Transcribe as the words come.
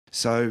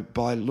So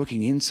by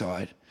looking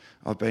inside,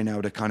 I've been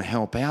able to kind of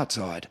help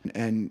outside.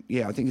 And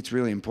yeah, I think it's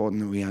really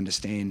important that we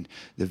understand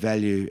the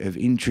value of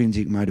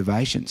intrinsic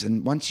motivations.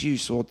 And once you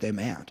sort them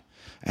out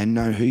and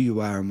know who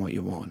you are and what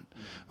you want,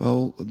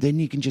 well, then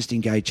you can just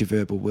engage your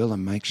verbal will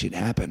and make shit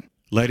happen.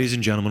 Ladies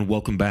and gentlemen,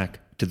 welcome back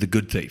to The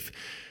Good Thief.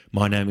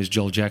 My name is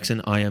Joel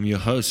Jackson. I am your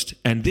host,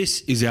 and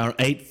this is our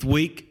 8th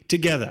week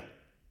together.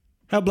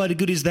 How bloody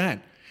good is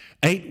that?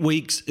 8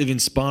 weeks of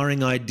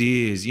inspiring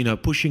ideas,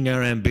 pushing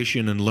our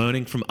ambition and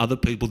learning from other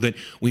people that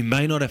we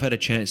may not have had a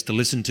chance to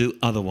listen to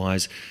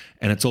otherwise.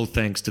 And it's all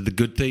thanks to The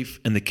Good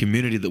Thief and the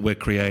community that we're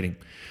creating.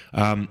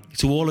 To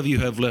all of you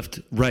who have left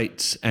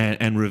rates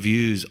and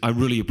reviews, I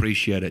really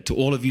appreciate it. To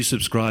all of you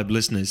subscribed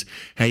listeners,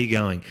 how you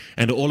going?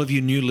 And to all of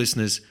you new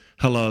listeners,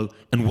 hello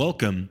and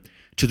welcome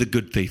to The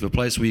Good Thief, a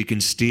place where you can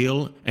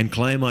steal and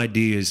claim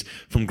ideas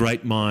from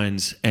great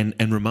minds and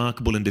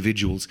remarkable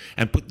individuals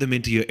and put them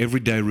into your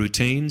everyday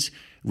routines,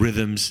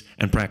 rhythms,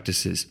 and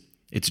practices.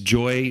 It's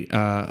joy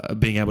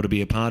being able to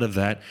be a part of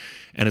that,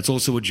 and it's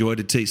also a joy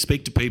to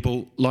speak to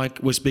people like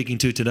we're speaking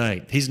to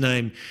today. His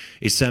name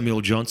is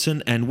Samuel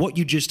Johnson, and what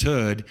you just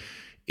heard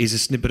is a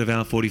snippet of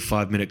our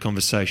 45-minute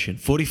conversation,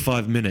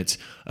 45 minutes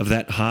of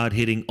that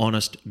hard-hitting,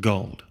 honest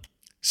gold.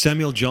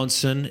 Samuel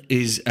Johnson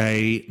is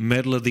a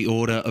Medal of the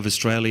Order of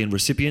Australian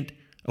recipient,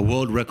 a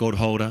world record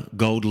holder,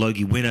 Gold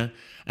Logie winner,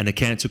 and a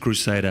cancer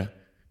crusader.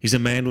 He's a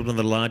man with one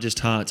of the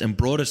largest hearts and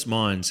broadest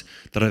minds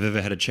that I've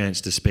ever had a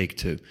chance to speak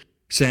to.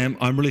 Sam,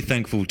 I'm really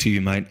thankful to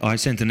you, mate. I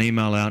sent an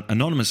email out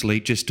anonymously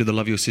just to the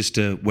Love Your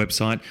Sister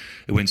website.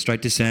 It went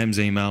straight to Sam's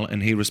email,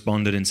 and he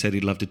responded and said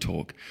he'd love to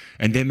talk.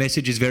 And their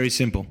message is very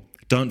simple.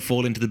 Don't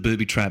fall into the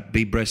booby trap.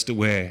 Be breast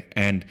aware.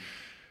 And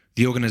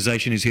the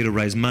organisation is here to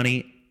raise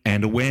money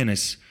and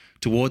awareness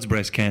towards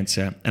breast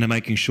cancer and are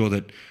making sure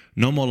that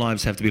no more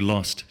lives have to be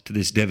lost to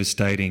this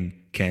devastating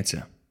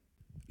cancer.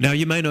 Now,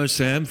 you may know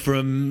Sam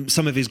from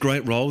some of his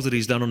great roles that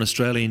he's done on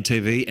Australian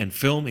TV and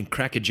film in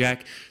Cracker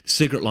Jack, The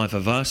Secret Life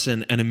of Us,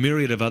 and a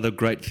myriad of other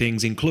great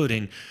things,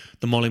 including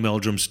the Molly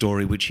Meldrum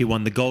story, which he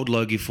won the Gold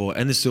Logie for,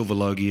 and the Silver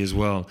Logie as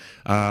well.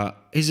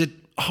 He's a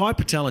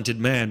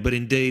hyper-talented man, but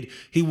indeed,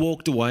 he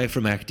walked away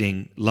from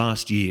acting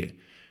last year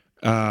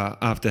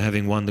after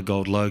having won the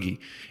Gold Logie,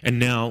 and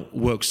now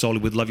works solely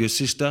with Love Your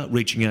Sister,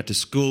 reaching out to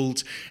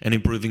schools and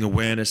improving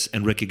awareness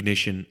and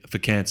recognition for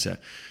cancer.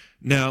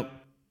 Now,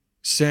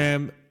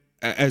 Sam,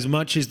 as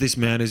much as this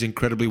man is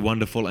incredibly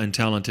wonderful and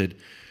talented,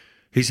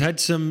 he's had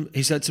some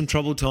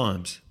troubled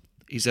times.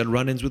 He's had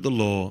run-ins with the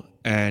law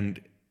and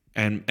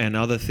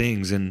other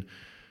things, and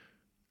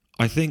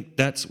I think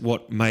that's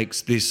what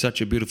makes this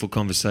such a beautiful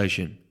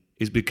conversation,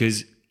 is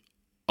because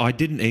I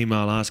didn't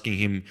email asking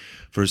him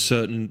for a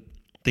certain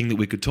thing that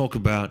we could talk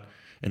about,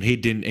 and he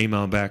didn't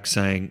email back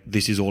saying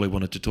this is all he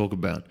wanted to talk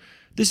about.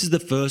 This is the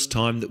first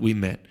time that we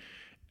met,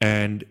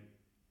 and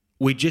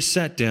we just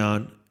sat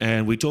down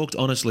and we talked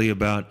honestly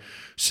about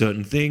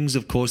certain things.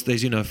 Of course,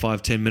 there's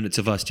 5-10 minutes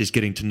of us just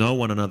getting to know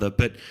one another,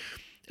 but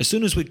as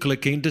soon as we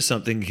click into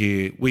something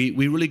here, we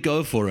really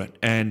go for it,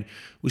 and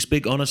we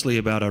speak honestly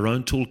about our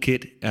own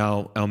toolkit,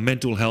 our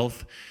mental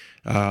health,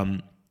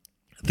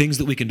 things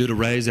that we can do to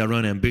raise our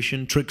own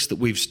ambition, tricks that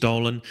we've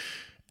stolen,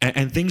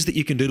 and things that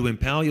you can do to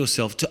empower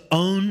yourself to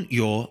own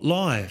your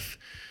life.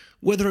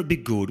 Whether it be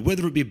good,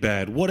 whether it be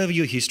bad, whatever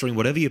your history and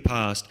whatever your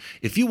past,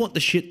 if you want the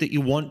shit that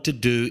you want to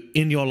do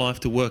in your life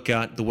to work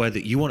out the way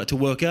that you want it to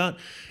work out,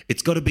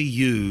 it's got to be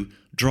you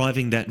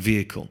driving that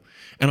vehicle.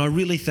 And I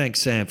really thank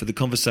Sam for the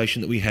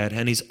conversation that we had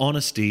and his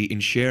honesty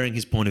in sharing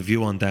his point of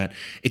view on that.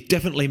 It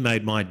definitely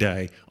made my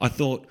day. I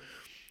thought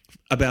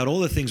about all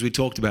the things we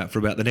talked about for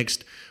about the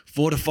next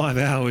 4 to 5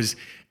 hours,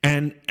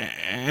 and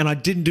I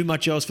didn't do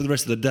much else for the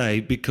rest of the day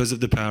because of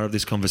the power of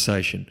this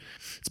conversation.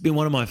 It's been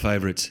one of my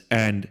favourites,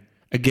 and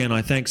again,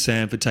 I thank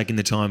Sam for taking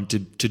the time to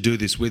do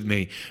this with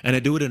me, and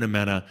to do it in a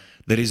manner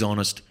that is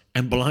honest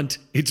and blunt.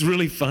 It's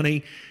really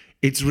funny,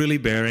 it's really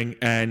bearing,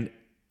 and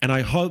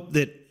I hope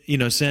that,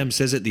 Sam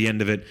says at the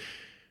end of it,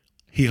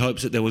 he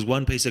hopes that there was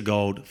one piece of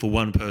gold for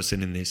one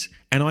person in this,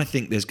 and I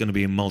think there's going to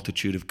be a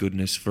multitude of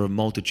goodness for a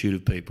multitude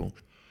of people.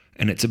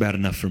 And it's about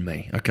enough from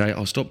me, okay?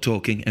 I'll stop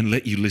talking and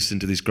let you listen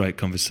to this great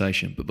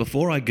conversation. But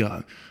before I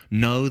go,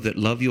 know that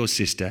Love Your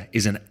Sister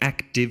is an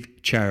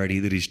active charity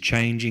that is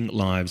changing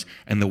lives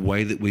and the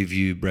way that we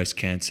view breast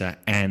cancer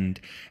and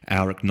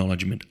our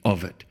acknowledgement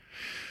of it.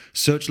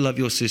 Search Love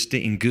Your Sister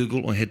in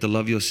Google or head to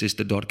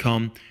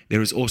loveyoursista.com.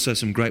 There is also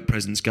some great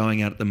presents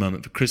going out at the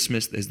moment for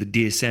Christmas. There's the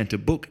Dear Santa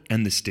book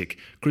and the stick,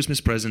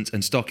 Christmas presents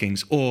and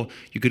stockings, or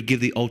you could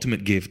give the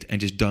ultimate gift and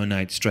just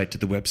donate straight to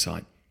the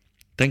website.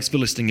 Thanks for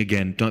listening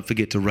again. Don't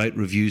forget to rate,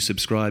 review,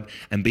 subscribe,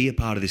 and be a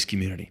part of this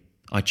community.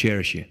 I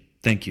cherish you.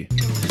 Thank you.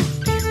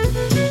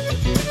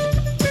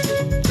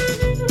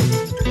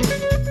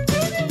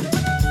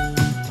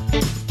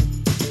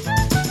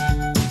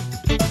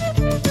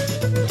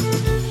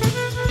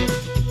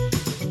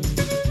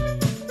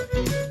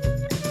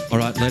 All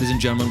right, ladies and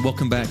gentlemen,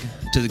 welcome back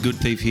to The Good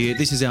Thief here.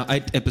 This is our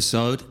 8th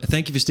episode.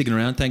 Thank you for sticking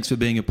around. Thanks for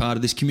being a part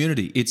of this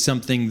community. It's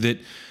something that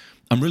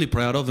I'm really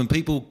proud of, and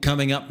people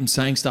coming up and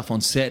saying stuff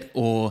on set,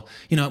 or,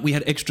 you know, we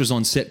had extras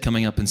on set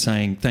coming up and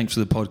saying thanks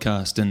for the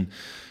podcast,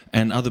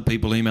 and other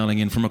people emailing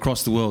in from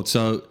across the world.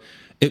 So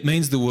it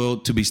means the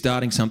world to be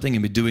starting something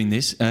and be doing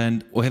this.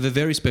 And we have a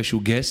very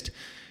special guest.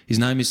 His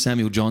name is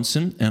Samuel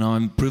Johnson, and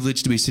I'm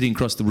privileged to be sitting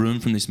across the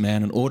room from this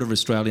man, an Order of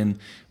Australian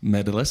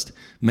medalist.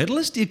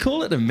 Medalist? Do you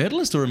call it a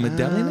medalist or a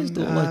medallionist?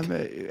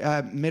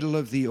 Medal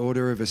of the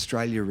Order of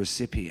Australia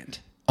recipient.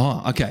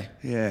 Oh, okay.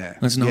 Yeah.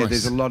 That's nice. Yeah,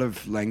 there's a lot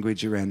of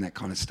language around that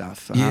kind of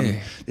stuff.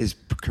 There's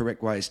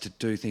correct ways to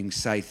do things,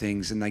 say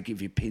things, and they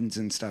give you pins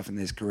and stuff, and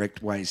there's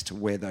correct ways to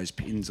wear those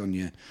pins on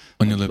your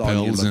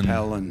lapels.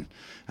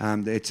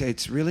 And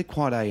it's really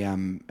quite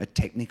a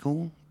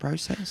technical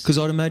process. Because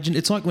I'd imagine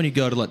it's like when you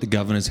go to like the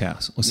governor's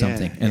house or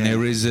something, and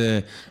there is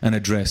an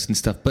address and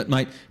stuff. But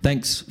mate,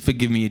 thanks for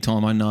giving me your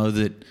time. I know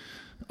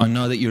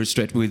that you're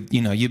stretched with,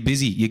 you know, you're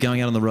busy. You're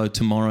going out on the road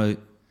tomorrow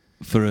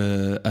for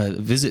a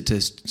visit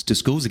to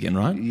schools again,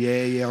 right?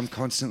 Yeah, I'm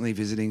constantly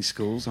visiting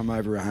schools. I'm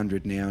over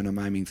 100 now, and I'm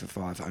aiming for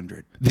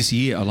 500 this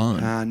year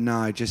alone.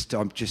 No,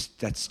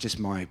 that's just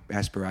my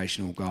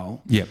aspirational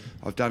goal. Yep.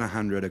 I've done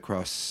 100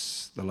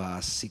 across the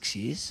last 6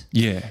 years.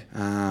 Yeah.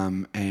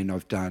 And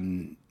I've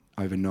done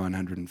over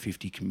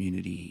 950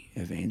 community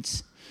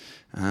events.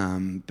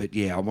 But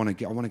yeah, I want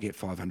to get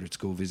 500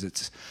 school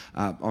visits.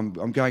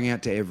 I'm going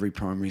out to every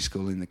primary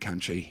school in the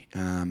country,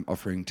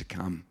 offering to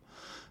come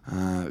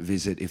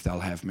visit if they'll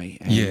have me,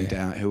 and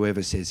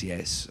whoever says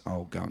yes,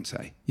 I'll go and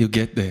say. You'll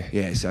get there.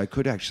 Yeah, so it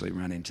could actually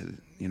run into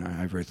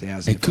over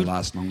 1,000 if it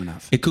lasts long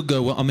enough. It could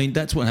go well. I mean,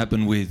 that's what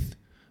happened with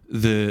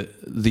the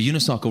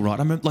unicycle ride.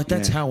 I remember,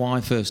 that's how I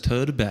first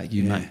heard about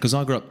you, mate. Because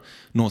I grew up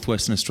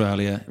northwestern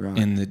Australia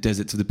in the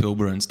deserts of the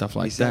Pilbara and stuff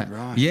like Is that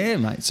right? Yeah,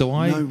 mate. So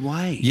no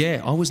way.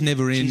 Yeah, I was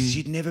never in. Jeez,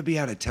 you'd never be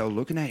able to tell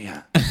looking at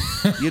you.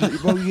 You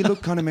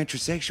look kind of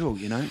metrosexual,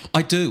 you know.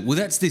 I do. Well,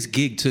 that's this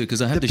gig too,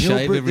 because I have to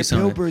shave every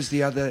summer. The Pilbara is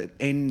the other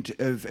end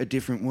of a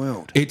different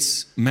world.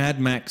 It's Mad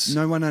Max.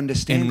 No one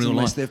understands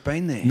unless they've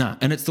been there. No,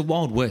 and it's the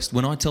Wild West.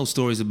 When I tell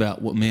stories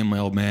about what me and my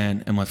old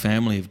man and my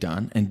family have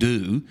done and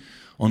do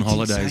on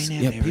holidays,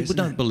 people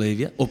don't believe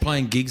you. Or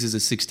playing gigs as a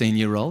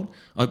 16-year-old.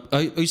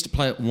 I used to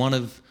play at one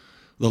of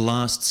the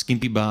last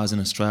skimpy bars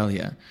in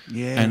Australia.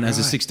 Yeah, and as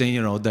a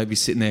 16-year-old, they'd be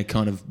sitting there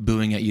kind of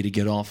booing at you to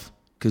get off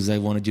because they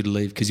wanted you to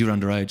leave because you were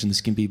underage and the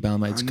skimpy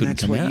barmaids couldn't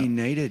come out. That's what you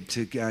needed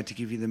to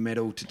give you the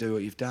medal to do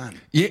what you've done.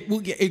 Yeah,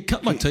 well, it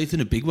cut my teeth in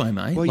a big way,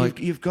 mate. Well,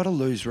 you've got to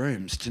lose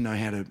rooms to know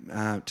how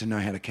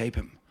to keep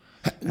them.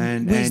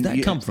 Where's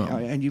that come from?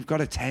 And you've got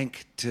a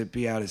tank to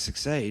be able to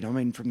succeed. I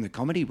mean, from the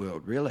comedy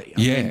world, really.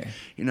 I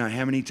mean,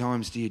 how many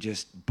times do you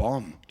just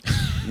bomb?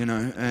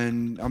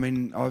 And I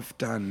mean, I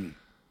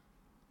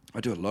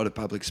do a lot of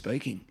public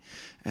speaking,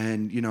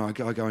 and I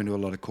go into a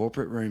lot of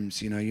corporate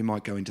rooms. You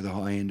might go into the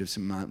high end of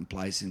St Martin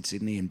Place in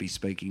Sydney and be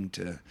speaking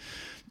to,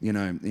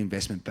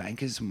 investment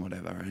bankers and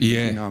whatever.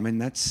 And, I mean,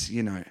 that's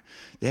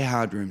they're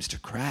hard rooms to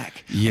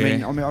crack.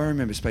 Yeah. I mean, I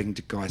remember speaking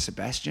to Guy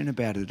Sebastian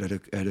about it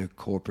at a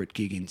corporate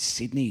gig in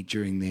Sydney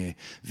during their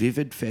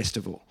Vivid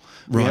Festival.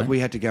 Right. We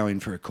had to go in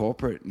for a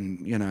corporate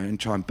and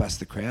try and bust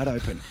the crowd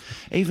open.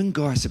 Even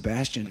Guy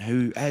Sebastian,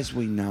 who, as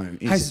we know,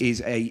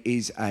 is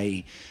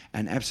an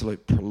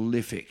absolute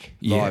prolific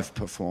live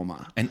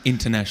performer. An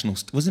international...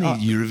 wasn't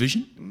he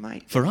Eurovision?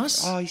 Mate. For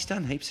us? Oh, he's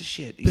done heaps of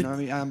shit,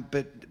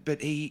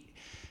 but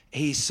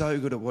he's so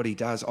good at what he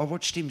does. I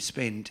watched him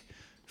spend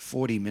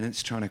 40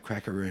 minutes trying to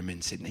crack a room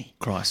in Sydney.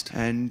 Christ.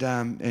 And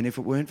if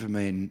it weren't for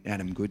me and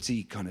Adam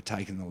Goodsey kind of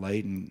taking the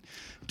lead and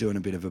doing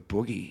a bit of a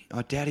boogie,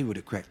 I doubt he would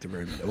have cracked the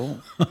room at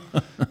all.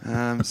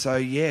 So,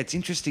 yeah, it's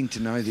interesting to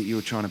know that you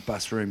were trying to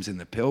bust rooms in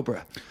the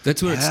Pilbara.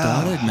 That's where it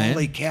started, man.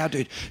 Holy cow,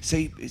 dude.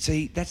 See,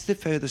 that's the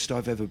furthest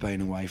I've ever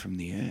been away from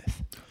the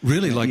earth.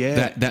 Really?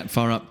 That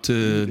far up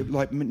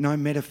to... No,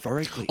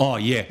 metaphorically. Oh,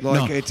 yeah.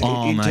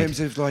 In terms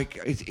of,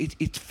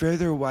 it's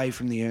further away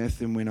from the earth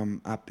than when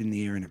I'm up in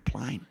the air in a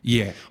plane.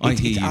 Yeah,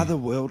 It's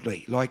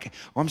otherworldly.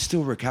 I'm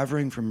still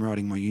recovering from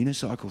riding my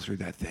unicycle through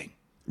that thing.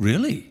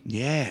 Really?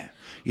 Yeah,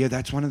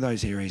 that's one of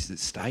those areas that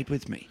stayed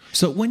with me.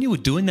 So when you were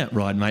doing that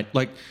ride, mate,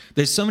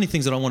 there's so many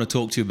things that I want to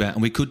talk to you about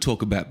and we could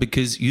talk about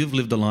because you've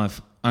lived a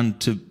life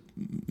unto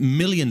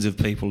millions of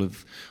people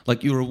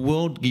you're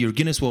a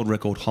Guinness World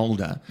Record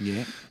holder.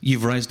 Yeah.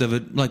 You've raised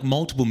over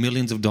multiple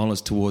millions of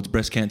dollars towards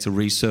breast cancer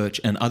research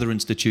and other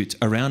institutes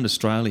around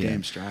Australia.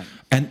 Damn straight.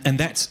 And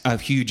that's a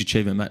huge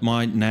achievement, mate.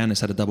 My nan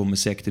has had a double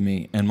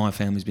mastectomy and my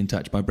family's been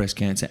touched by breast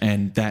cancer,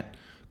 and that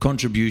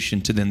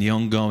contribution to then the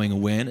ongoing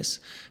awareness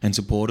and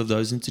support of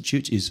those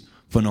institutes is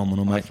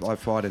phenomenal, mate. I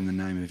fight in the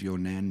name of your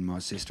nan, my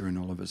sister, and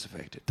all of us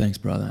affected. Thanks,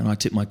 brother. And I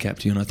tip my cap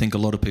to you, and I think a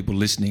lot of people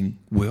listening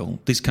will.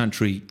 This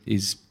country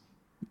is,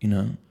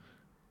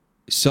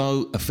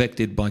 so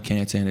affected by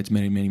cancer and its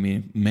many, many,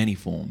 many, many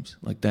forms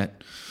like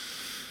that.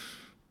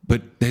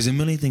 But there's a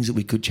million things that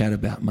we could chat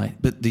about, mate.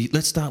 But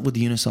let's start with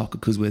the unicycle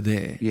because we're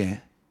there. Yeah.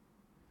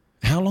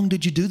 How long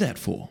did you do that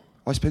for?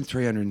 I spent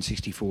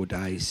 364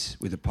 days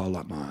with a pole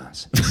up my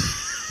ass.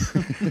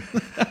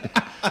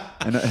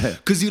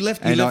 Because you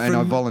left. And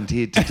I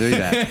volunteered to do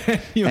that.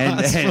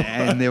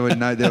 and there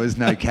was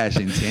no cash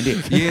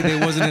incentive. Yeah, there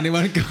wasn't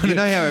anyone. You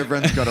know how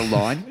everyone's got a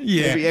line.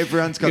 Yeah,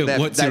 everyone's got that.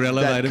 What's your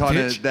elevator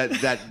pitch?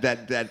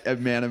 That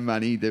amount of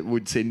money that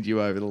would send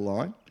you over the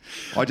line.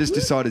 I just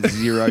decided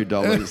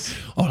 $0.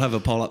 I'll have a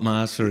pull-up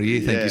mask for a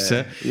year, thank you,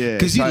 sir. Yeah,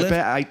 so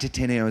about 8 to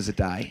 10 hours a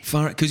day.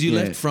 Because you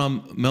left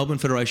from Melbourne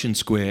Federation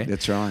Square.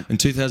 That's right. In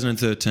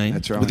 2013.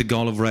 That's right. With the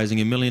goal of raising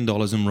 $1 million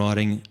and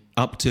riding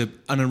up to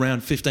and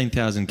around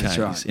 15,000 Ks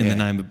right, in the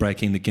name of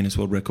breaking the Guinness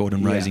World Record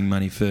and raising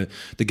money for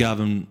the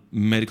Garvan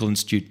Medical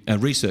Institute,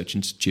 Research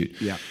Institute.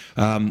 Yeah.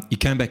 You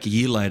came back a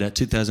year later,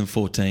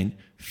 2014,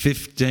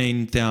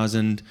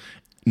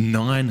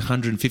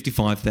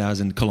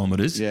 15,955,000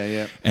 kilometres.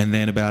 Yeah. And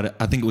then about,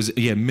 I think it was,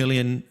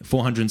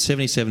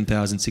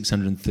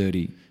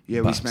 1,477,630.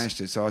 Yeah, we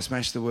smashed it. So I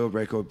smashed the world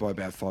record by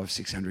about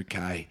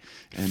 500-600K,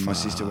 and my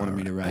sister wanted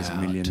me to raise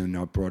 $1 million, and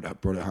I brought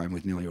it home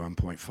with nearly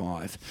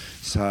 1.5.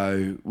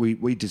 So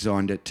we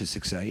designed it to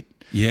succeed.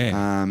 Yeah.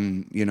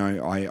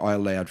 I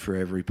allowed for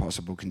every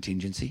possible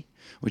contingency,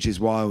 which is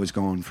why I was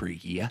gone for a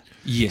year.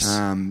 Yes.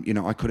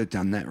 I could have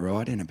done that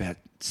ride in about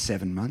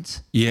 7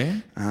 months.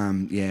 Yeah.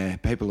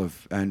 People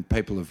have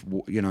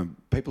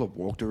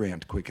walked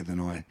around quicker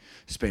than I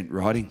spent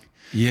riding.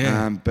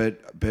 Yeah. But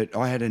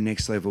I had a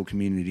next level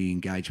community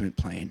engagement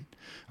plan.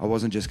 I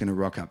wasn't just going to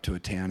rock up to a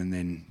town and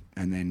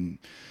then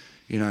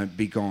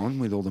be gone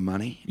with all the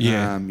money.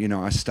 Yeah.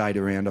 I stayed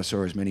around. I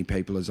saw as many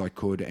people as I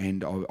could,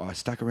 and I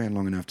stuck around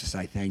long enough to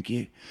say thank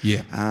you.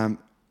 Yeah.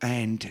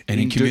 And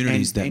in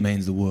communities, that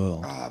means the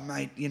world. Oh,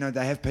 mate,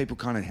 they have people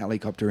kind of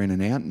helicopter in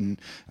and out,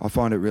 and I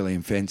find it really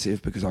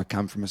offensive because I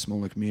come from a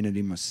smaller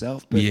community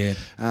myself. But,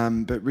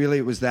 but really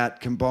it was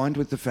that combined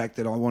with the fact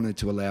that I wanted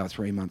to allow a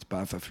 3-month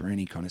buffer for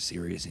any kind of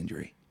serious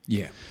injury.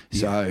 Yeah.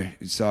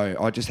 So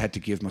I just had to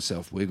give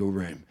myself wiggle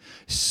room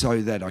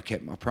so that I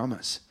kept my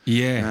promise.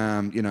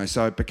 Yeah.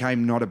 So it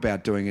became not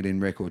about doing it in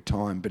record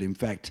time, but in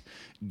fact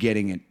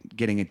getting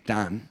it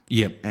done.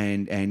 Yep.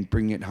 And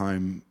bring it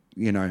home.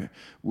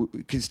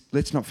 Because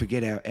let's not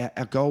forget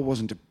our goal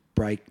wasn't to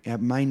break. Our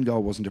main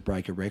goal wasn't to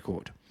break a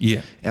record.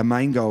 Yeah. Our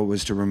main goal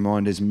was to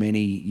remind as many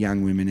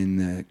young women in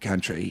the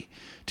country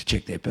to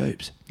check their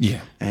boobs.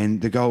 Yeah. And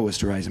the goal was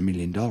to raise $1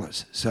 million.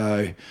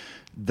 So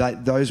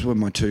those were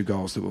my two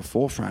goals that were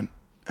forefront.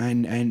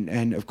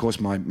 And of course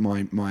my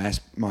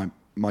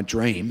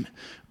dream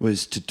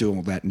was to do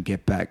all that and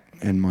get back,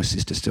 and my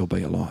sister still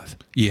be alive.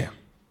 Yeah.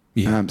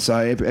 Yeah.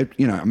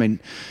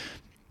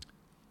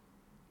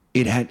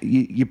 It had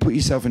you put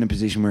yourself in a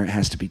position where it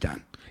has to be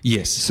done.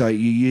 Yes. So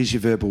you use your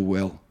verbal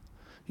will.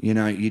 You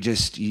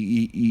just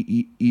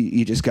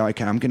go,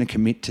 okay, I'm going to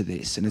commit to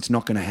this, and it's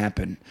not going to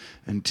happen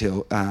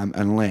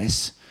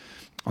unless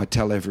I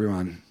tell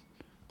everyone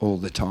all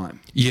the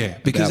time. Yeah,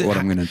 because about what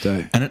I'm going to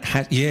do. And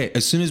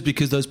as soon as,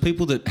 because those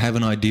people that have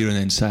an idea and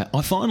then say,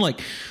 I find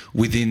like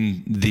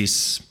within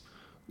this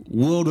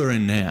world we're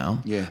in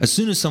now, as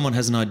soon as someone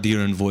has an idea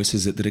and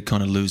voices it, that it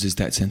kind of loses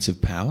that sense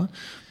of power.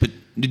 But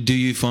do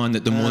you find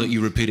that the more that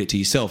you repeat it to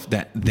yourself,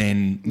 that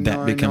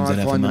becomes an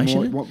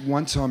affirmation?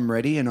 Once I'm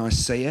ready and I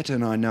see it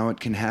and I know it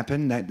can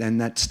happen,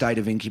 that state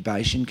of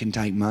incubation can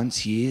take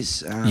months,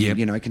 years.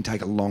 It can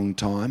take a long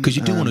time. Because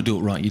you do want to do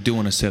it right. You do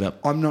want to set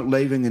up. I'm not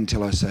leaving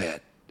until I see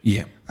it.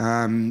 Yeah.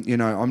 I'm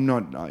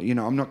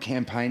not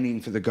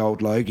campaigning for the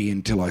Gold Logie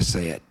until I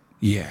see it.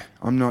 Yeah.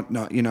 I'm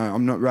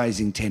not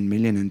raising 10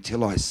 million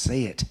until I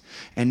see it,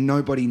 and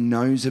nobody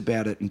knows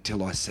about it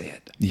until I see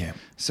it. Yeah.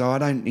 So I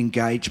don't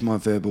engage my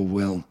verbal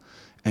will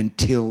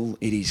until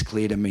it is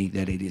clear to me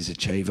that it is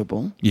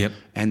achievable. Yep.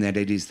 And that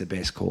it is the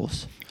best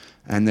course,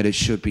 and that it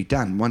should be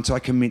done. Once I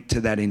commit to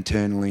that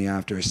internally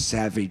after a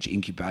savage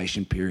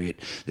incubation period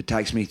that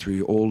takes me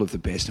through all of the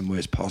best and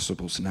worst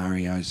possible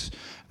scenarios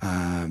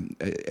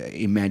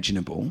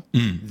imaginable,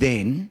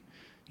 then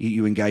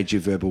you engage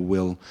your verbal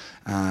will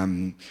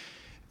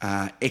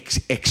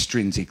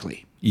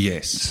extrinsically.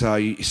 Yes. So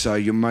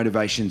your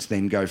motivations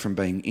then go from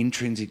being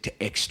intrinsic to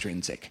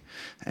extrinsic,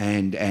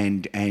 and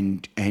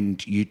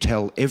you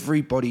tell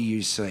everybody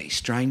you see,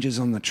 strangers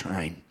on the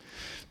train,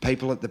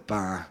 people at the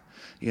bar.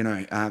 You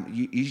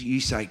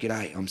say,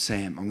 "G'day, I'm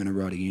Sam. I'm going to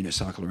ride a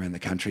unicycle around the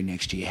country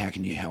next year. How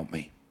can you help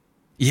me?"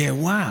 Yeah,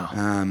 wow.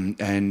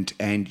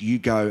 And you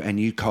go and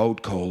you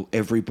cold call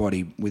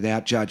everybody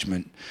without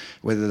judgment,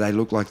 whether they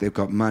look like they've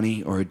got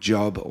money or a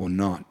job or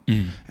not.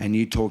 And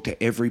you talk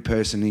to every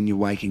person in your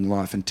waking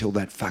life until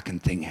that fucking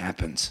thing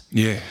happens.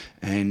 Yeah.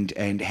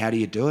 And how do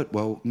you do it?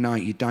 Well, no,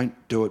 you don't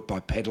do it by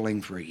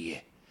peddling for a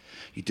year.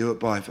 You do it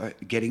by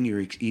getting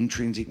your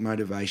intrinsic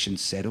motivation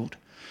settled,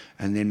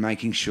 and then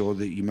making sure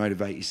that you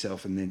motivate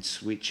yourself, and then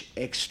switch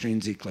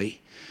extrinsically,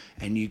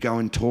 and you go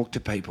and talk to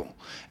people,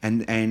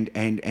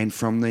 and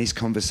from these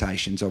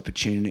conversations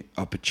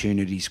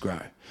opportunities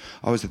grow.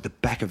 I was at the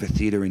back of a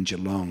theatre in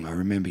Geelong, I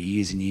remember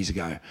years and years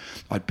ago.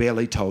 I'd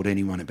barely told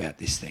anyone about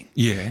this thing.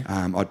 Yeah.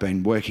 I'd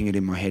been working it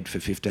in my head for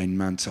 15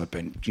 months. I'd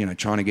been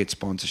trying to get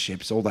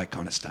sponsorships, all that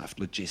kind of stuff,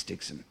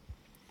 logistics, and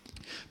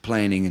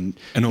planning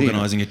and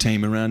organising a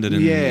team around it.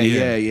 And,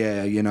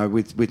 you know,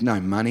 with no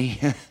money,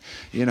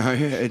 you know,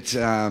 it's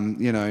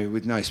you know,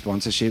 with no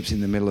sponsorships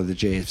in the middle of the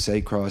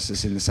GFC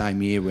crisis in the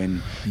same year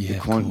when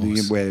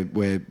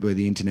where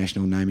the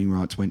international naming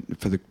rights went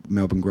for the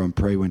Melbourne Grand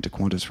Prix went to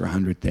Qantas for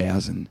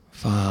 100,000.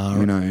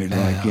 You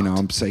know,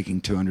 I'm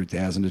seeking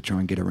 200,000 to try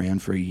and get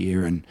around for a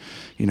year, and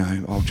you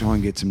know, I'll try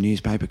and get some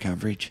newspaper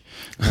coverage.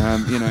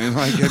 You know,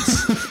 like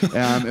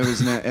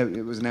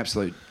it was an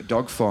absolute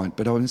dogfight.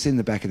 But I was in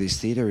the back of this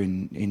theatre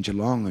in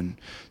Geelong, and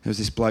there was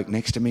this bloke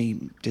next to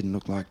me. Didn't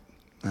look like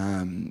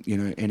you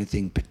know,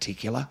 anything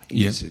particular.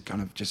 He was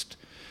kind of just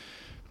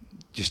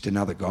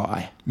another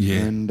guy. Yeah.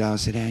 And I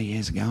said,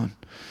 how's it going?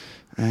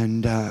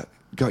 And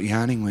got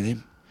yarning with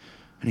him,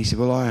 and he said,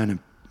 well, I own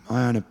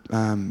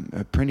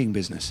a printing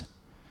business.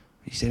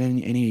 He said,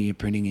 any of your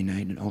printing you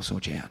need, and I'll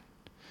sort you out.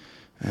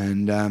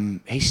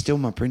 And he's still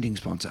my printing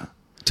sponsor.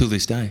 Till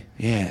this day.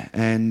 Yeah,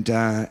 and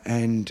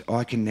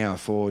I can now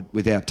afford,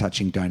 without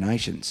touching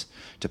donations,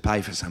 to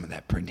pay for some of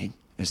that printing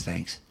as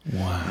thanks.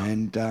 Wow.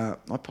 And I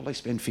probably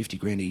spend 50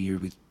 grand a year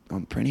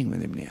on printing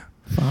with him now.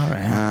 Far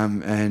out.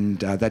 And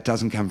that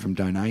doesn't come from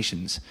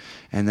donations,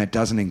 and that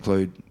doesn't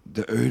include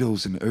the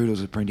oodles and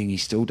oodles of printing he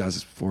still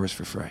does for us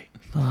for free.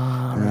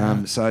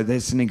 So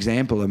there's an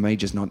example of me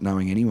just not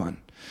knowing anyone,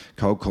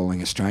 cold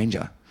calling a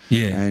stranger.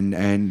 Yeah.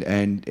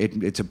 And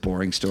it's a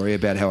boring story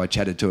about how I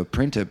chatted to a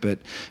printer, but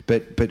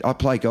I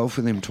play golf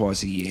with him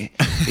twice a year.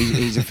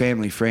 He's a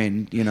family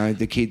friend. You know,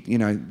 the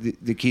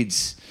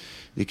kids.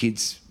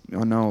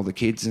 I know all the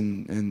kids,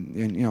 and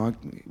you know,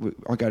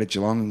 I go to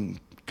Geelong and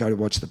go to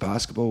watch the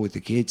basketball with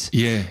the kids.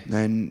 Yeah.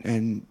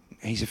 And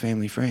he's a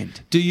family friend.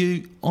 Do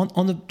you on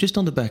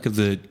the back of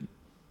the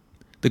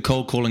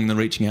cold calling and the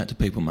reaching out to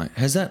people, mate?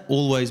 Has that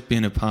always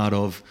been a part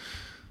of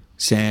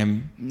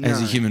Sam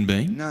as a human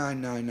being? No.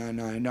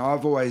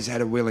 I've always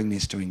had a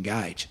willingness to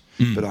engage,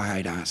 but I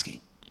hate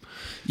asking.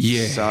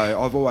 Yeah. So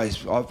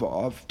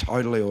I've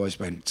totally always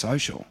been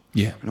social.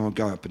 Yeah. And I'll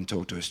go up and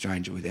talk to a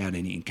stranger without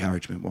any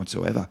encouragement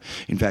whatsoever.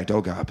 In fact,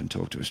 I'll go up and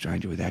talk to a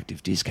stranger with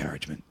active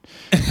discouragement.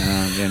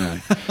 You know.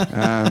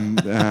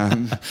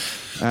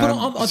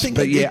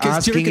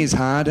 Asking is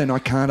hard, and I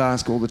can't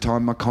ask all the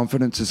time. My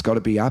confidence has got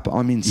to be up.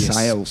 I'm in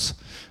sales.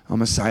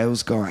 I'm a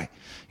sales guy.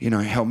 You know,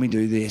 help me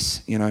do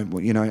this. You know,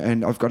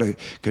 and I've got to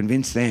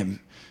convince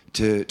them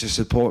to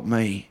support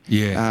me.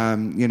 Yeah.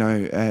 You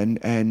know,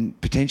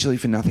 and potentially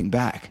for nothing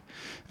back.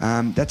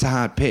 That's a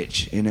hard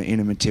pitch in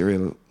a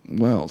material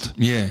world.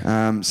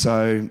 Yeah.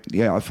 So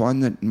I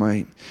find that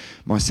my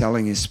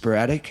selling is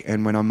sporadic,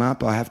 and when I'm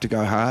up, I have to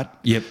go hard.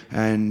 Yep.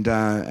 And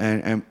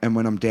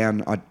when I'm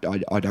down,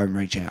 I don't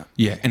reach out.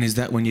 Yeah. And is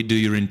that when you do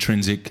your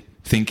intrinsic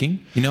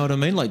thinking? You know what I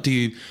mean? Like, do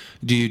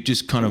you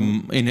just kind of,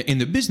 in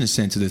the business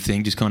sense of the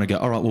thing, just kind of go,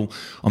 all right, well,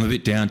 I'm a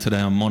bit down today,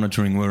 I'm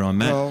monitoring where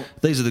I'm at. Well,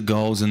 these are the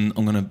goals, and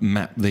I'm going to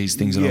map these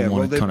things that I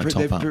want to kind of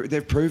top up.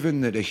 They've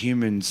proven that a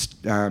human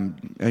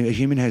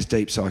has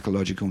deep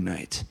psychological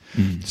needs.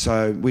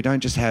 So we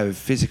don't just have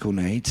physical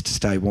needs to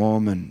stay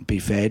warm and be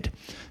fed,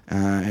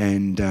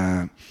 and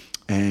to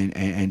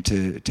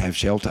have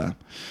shelter.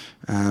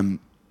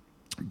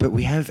 But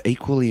we have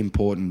equally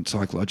important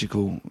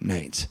psychological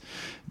needs.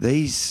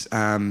 These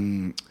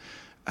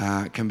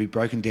can be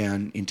broken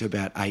down into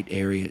about 8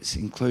 areas,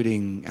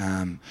 including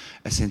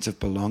a sense of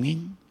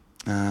belonging,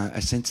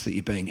 a sense that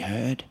you're being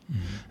heard,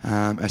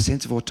 a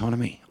sense of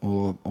autonomy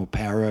or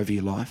power over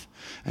your life,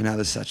 and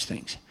other such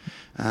things.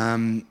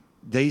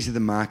 These are the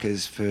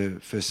markers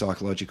for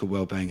psychological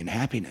well-being and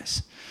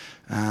happiness.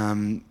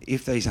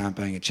 If these aren't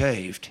being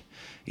achieved,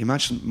 you're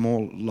much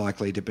more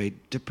likely to be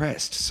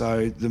depressed.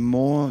 So the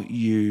more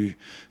you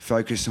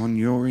focus on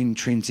your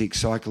intrinsic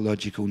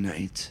psychological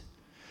needs,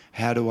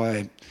 how do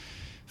I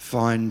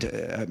find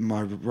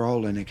my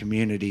role in a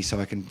community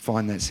so I can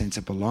find that sense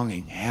of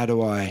belonging? How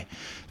do I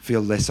feel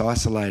less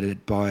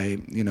isolated by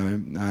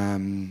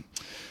the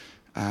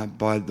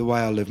way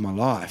I live my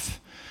life?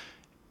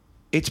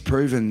 It's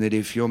proven that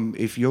if you're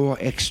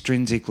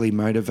extrinsically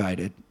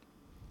motivated,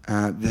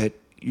 that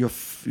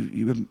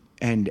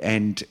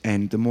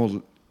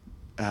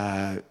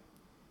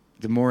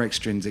the more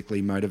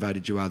extrinsically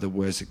motivated you are, the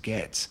worse it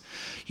gets.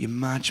 You're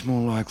much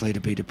more likely to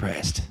be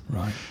depressed.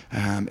 Right.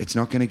 It's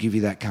not going to give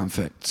you that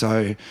comfort.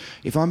 So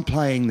if I'm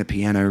playing the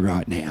piano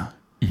right now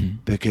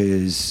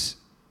because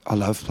I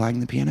love playing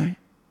the piano,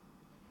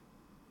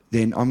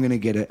 then I'm going to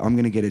get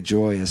a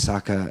joy, a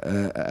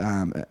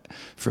sucker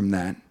from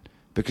that,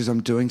 because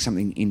I'm doing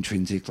something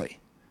intrinsically.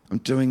 I'm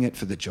doing it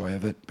for the joy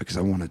of it because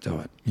I want to do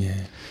it.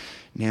 Yeah.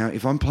 Now,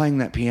 if I'm playing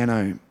that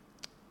piano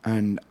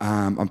and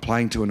I'm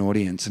playing to an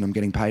audience and I'm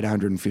getting paid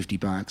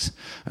 $150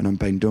 and I've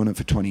been doing it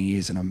for 20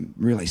 years and I'm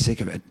really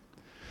sick of it,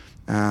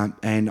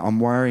 and I'm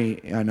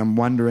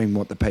wondering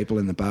what the people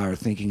in the bar are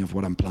thinking of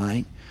what I'm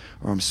playing,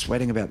 or I'm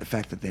sweating about the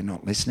fact that they're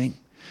not listening,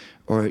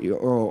 or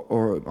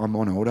I'm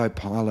on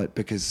autopilot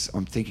because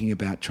I'm thinking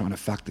about trying to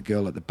fuck the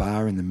girl at the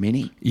bar in the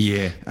Mini.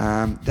 Yeah.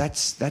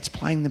 That's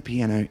playing the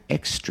piano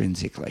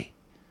extrinsically.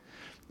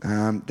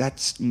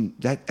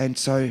 And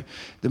so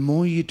the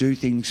more you do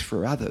things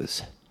for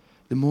others,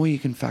 the more you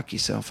can fuck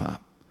yourself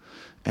up.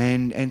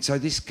 And so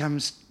this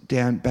comes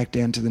back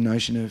down to the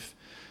notion of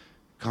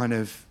kind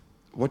of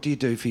what do you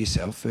do for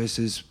yourself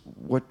versus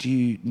what do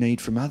you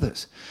need from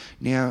others.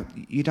 Now,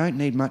 you don't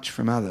need much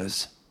from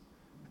others,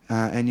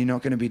 and you're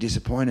not going to be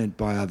disappointed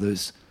by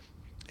others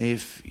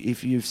if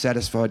you've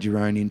satisfied your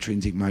own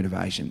intrinsic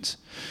motivations.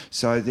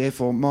 So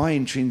therefore, my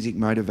intrinsic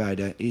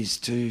motivator is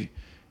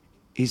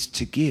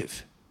to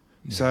give.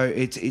 Yeah. So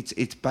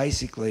it's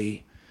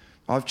basically,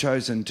 I've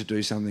chosen to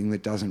do something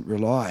that doesn't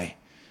rely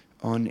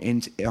on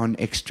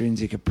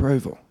extrinsic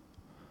approval.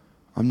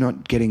 I'm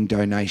not getting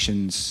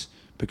donations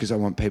because I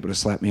want people to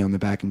slap me on the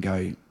back and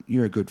go,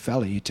 "You're a good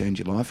fella, you turned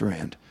your life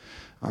around."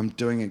 I'm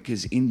doing it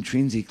because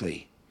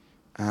intrinsically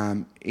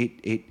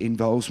it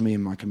involves me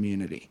in my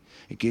community.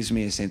 It gives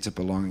me a sense of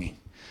belonging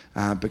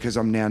because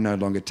I'm now no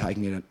longer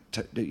taking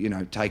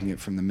it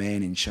from the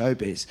man in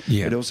showbiz.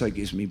 Yeah. It also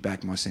gives me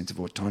back my sense of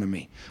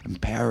autonomy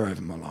and power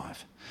over my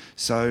life.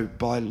 So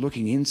by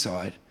looking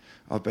inside,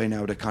 I've been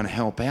able to kind of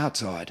help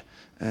outside.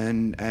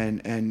 And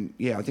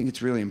yeah, I think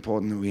it's really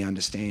important that we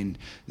understand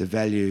the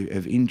value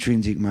of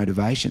intrinsic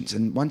motivations.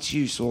 And once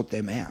you sort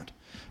them out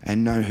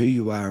and know who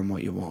you are and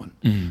what you want,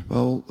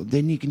 well,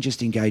 then you can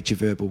just engage your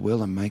verbal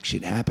will and make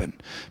shit happen.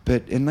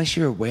 But unless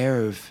you're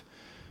aware of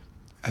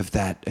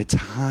that, it's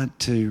hard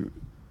to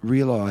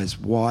realise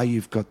why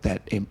you've got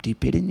that empty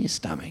pit in your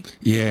stomach.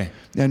 Yeah.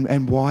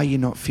 And why you're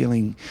not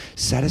feeling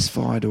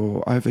satisfied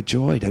or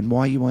overjoyed, and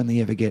why you only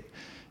ever get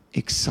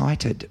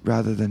excited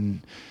rather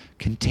than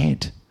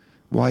content.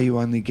 Why you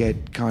only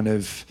get kind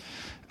of,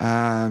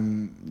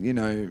 kind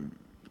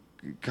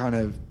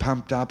of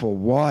pumped up or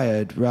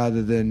wired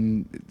rather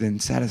than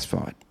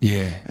satisfied.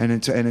 Yeah. And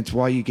it's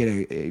why you get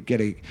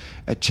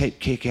a cheap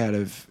kick out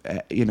of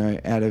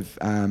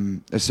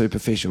a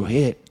superficial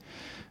hit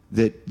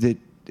that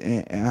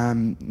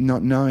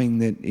not knowing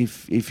that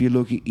if you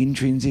look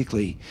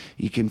intrinsically,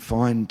 you can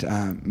find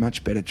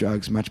much better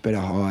drugs, much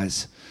better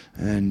highs,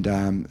 and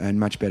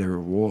much better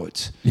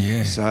rewards.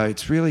 Yeah. So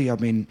it's really, I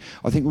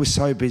think we're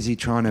so busy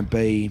trying to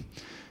be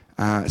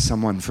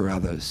someone for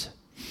others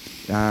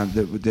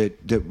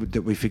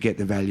that we forget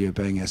the value of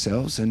being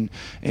ourselves. And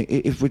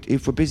if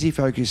we're busy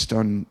focused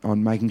on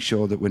making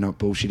sure that we're not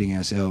bullshitting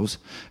ourselves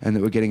and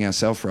that we're getting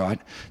ourselves right,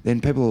 then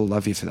people will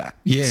love you for that.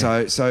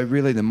 Yeah. So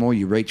really, the more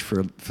you reach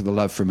for the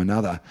love from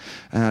another,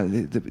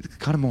 the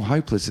kind of more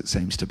hopeless it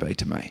seems to be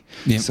to me.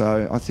 Yep.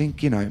 So I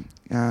think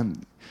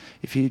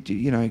if you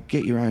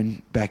get your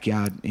own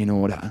backyard in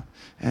order,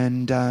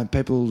 and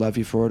people will love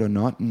you for it or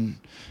not, and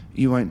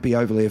you won't be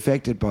overly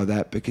affected by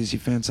that because you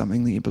found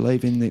something that you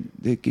believe in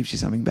that gives you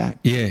something back.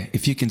 Yeah,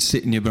 if you can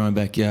sit in your own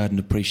backyard and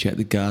appreciate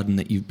the garden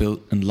that you've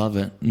built and love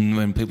it, and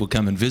when people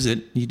come and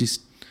visit, you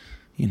just,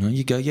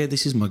 you go, yeah,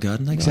 this is my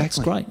garden. They go, that's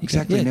great.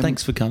 Exactly. Yeah,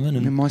 thanks for coming.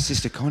 And my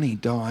sister Connie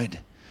died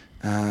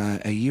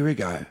a year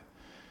ago,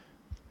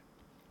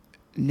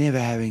 never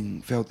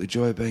having felt the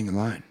joy of being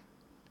alone.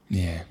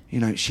 Yeah.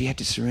 She had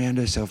to surround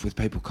herself with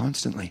people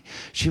constantly.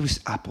 She was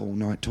up all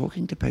night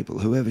talking to people,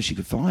 whoever she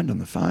could find on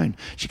the phone.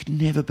 She could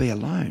never be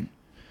alone.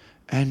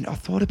 And I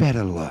thought about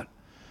it a lot.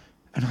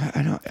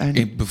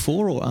 And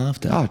before or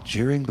after? Oh,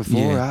 during,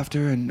 before,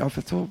 after. And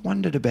I've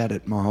wondered about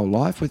it my whole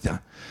life with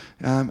her.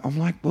 I'm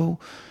like, well,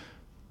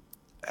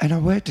 and I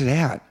worked it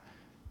out.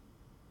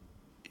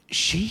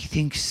 She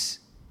thinks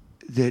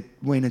that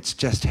when it's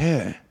just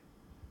her,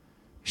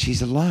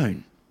 she's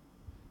alone.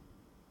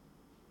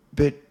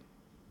 But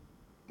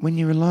when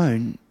you're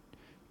alone,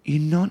 you're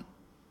not.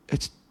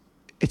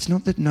 It's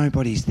not that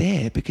nobody's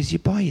there, because you're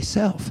by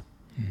yourself.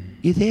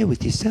 You're there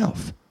with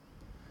yourself,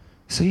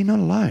 so you're not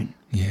alone.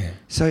 Yeah.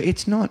 So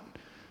it's not.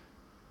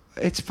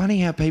 It's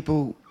funny how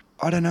people.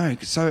 I don't know.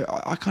 So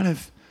I kind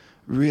of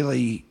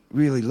really,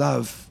 really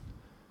love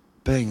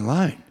being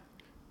alone,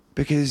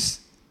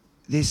 because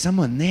there's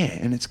someone there,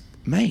 and it's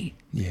me.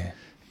 Yeah.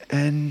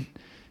 And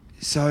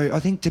so I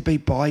think to be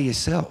by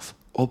yourself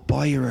or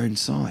by your own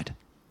side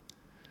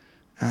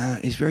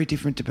is very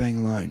different to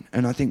being alone,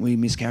 and I think we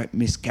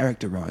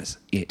mischaracterise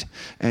it.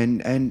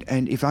 And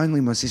if only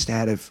my sister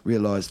had have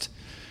realised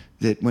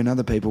that when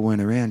other people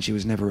weren't around, she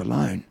was never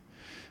alone,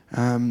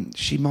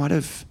 she might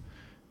have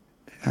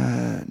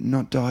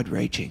not died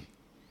reaching.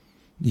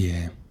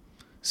 Yeah.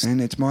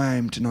 And it's my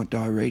aim to not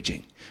die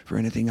reaching for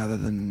anything other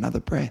than another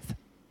breath.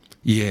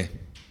 Yeah.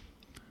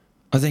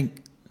 I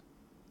think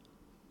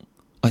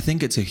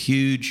it's a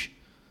huge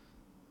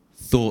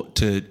thought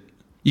to.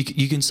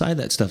 You can say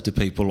that stuff to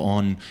people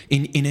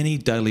in any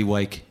daily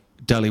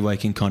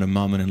waking kind of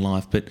moment in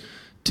life, but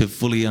to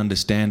fully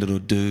understand it or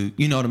do,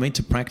 you know what I mean?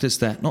 To practice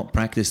that, not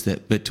practice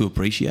that, but to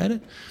appreciate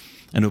it,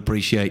 and to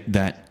appreciate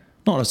that,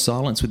 not a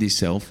silence with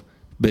yourself,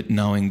 but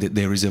knowing that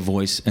there is a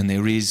voice and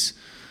there is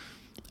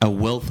a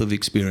wealth of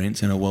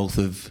experience and a wealth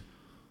of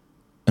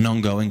an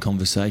ongoing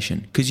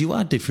conversation, because you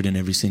are different in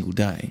every single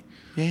day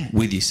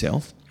with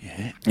yourself.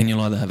 Yeah. And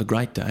you'll either have a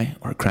great day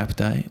or a crap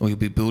day, or you'll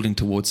be building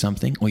towards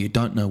something, or you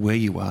don't know where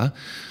you are,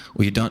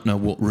 or you don't know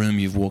what room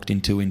you've walked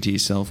into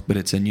yourself, but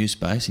it's a new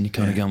space and you're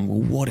kind of going, well,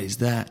 what is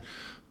that?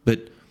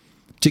 But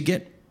to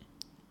get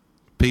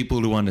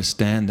people to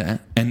understand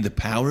that and the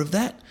power of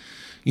that.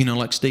 You know,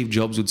 like Steve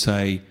Jobs would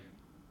say,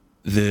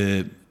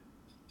 the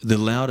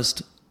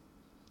loudest,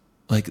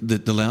 like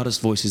the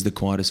loudest voice is the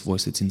quietest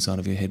voice that's inside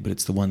of your head, but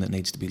it's the one that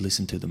needs to be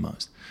listened to the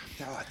most.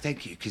 Oh,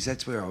 thank you, because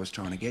that's where I was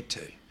trying to get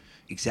to.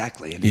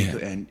 Exactly,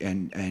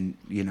 and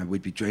you know,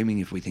 we'd be dreaming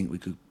if we think we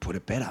could put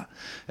it better.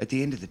 At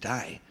the end of the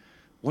day,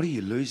 what are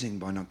you losing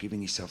by not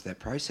giving yourself that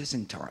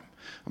processing time?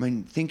 I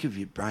mean, think of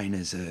your brain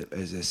as a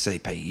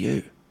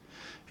CPU.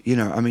 You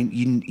know, I mean,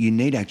 you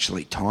need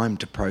actually time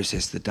to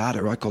process the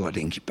data. I call it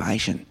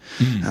incubation.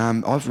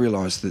 I've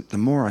realised that the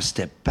more I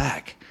step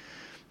back,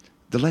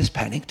 the less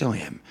panicked I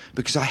am,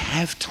 because I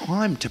have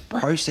time to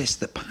process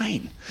the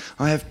pain.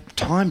 I have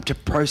time to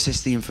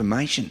process the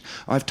information.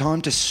 I have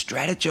time to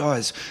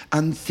strategize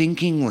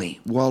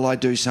unthinkingly while I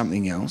do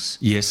something else.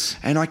 Yes.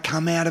 And I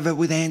come out of it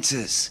with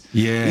answers.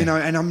 Yeah. You know,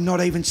 and I'm not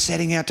even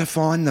setting out to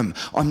find them.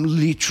 I'm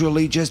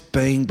literally just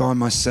being by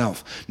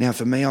myself. Now,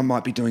 for me, I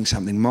might be doing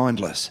something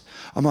mindless.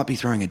 I might be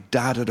throwing a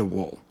dart at a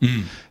wall.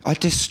 I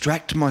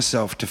distract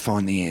myself to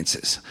find the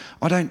answers.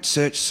 I don't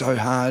search so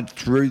hard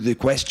through the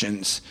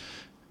questions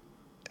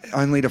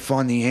only to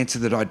find the answer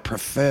that I'd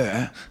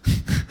prefer.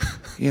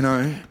 You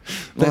know,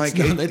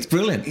 that's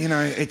brilliant. You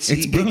know, it's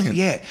brilliant.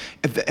 Yeah,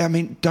 I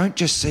mean, don't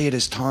just see it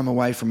as time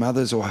away from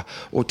others or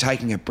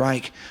taking a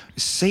break.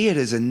 See it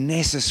as a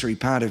necessary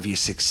part of your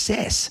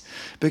success,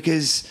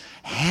 because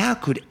how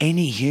could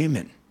any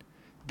human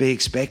be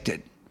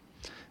expected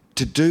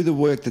to do the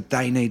work that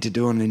they need to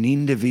do on an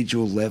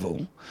individual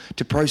level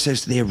to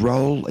process their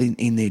role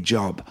in their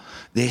job,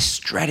 their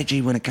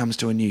strategy when it comes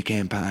to a new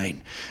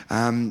campaign,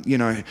 you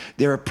know,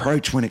 their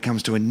approach when it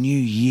comes to a new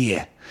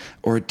year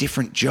or a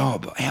different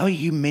job? How are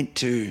you meant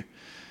to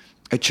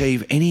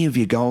achieve any of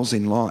your goals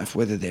in life,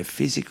 whether they're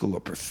physical or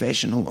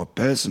professional or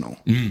personal,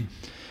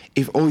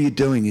 if all you're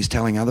doing is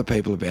telling other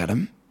people about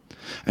them?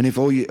 And if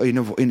all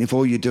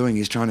you're doing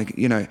is trying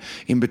to, you know,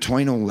 in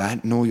between all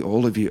that and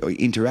all of your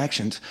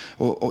interactions,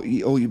 or all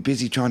you're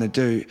busy trying to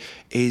do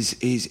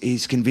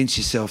is convince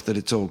yourself that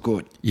it's all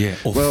good. Yeah,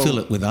 or fill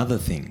it with other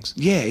things.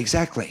 Yeah,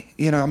 exactly.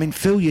 You know, I mean,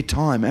 fill your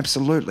time,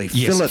 absolutely.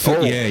 Yes, fill it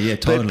all. Yeah,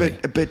 totally.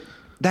 But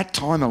that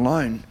time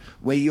alone,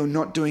 where you're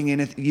not doing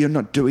anything, you're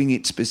not doing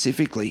it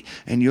specifically,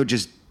 and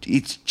it's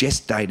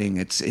gestating,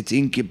 it's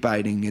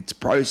incubating, it's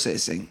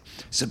processing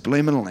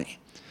subliminally.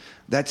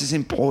 That's as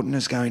important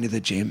as going to the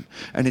gym,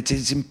 and it's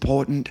as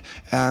important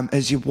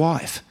as your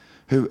wife,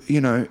 who, you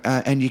know,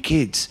 and your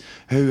kids,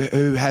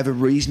 who have a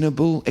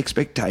reasonable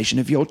expectation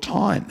of your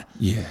time.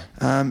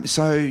 Yeah.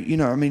 So, you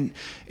know, I mean,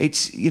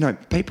 it's, you know,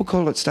 people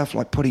call it stuff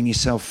like putting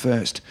yourself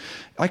first.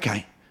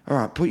 Okay, all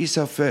right, put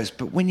yourself first,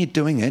 but when you're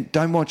doing it,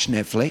 don't watch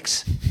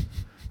Netflix,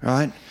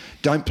 right?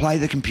 Don't play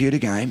the computer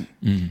game,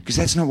 because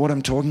that's not what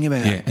I'm talking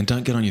about. Yeah, and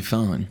don't get on your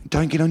phone.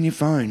 Don't get on your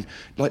phone.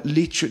 Like,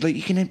 literally,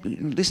 you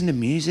can listen to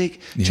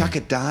music, chuck a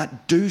dart,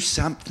 do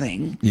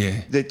something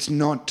that's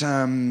not,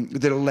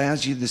 that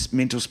allows you this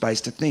mental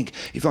space to think.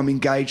 If I'm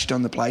engaged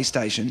on the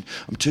PlayStation,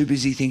 I'm too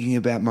busy thinking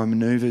about my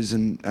manoeuvres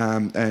and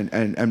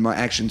my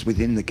actions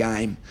within the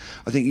game.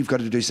 I think you've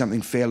got to do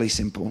something fairly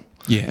simple.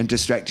 Yeah. And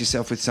distract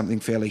yourself with something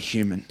fairly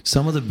human.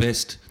 Some of the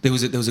best. There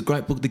was a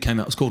great book that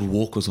came out. It was called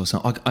Walkers or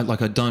something.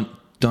 I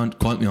don't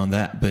quote me on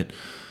that, but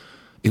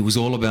it was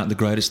all about the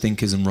greatest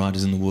thinkers and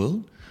writers in the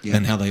world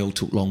and how they all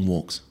took long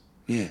walks.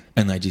 Yeah.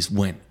 And they just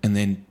went. And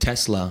then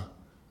Tesla.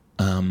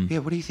 What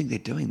do you think they're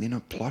doing? They're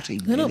not plotting.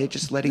 They're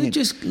just letting it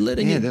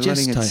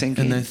sink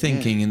in. And they're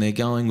thinking and they're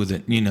going with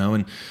it, you know.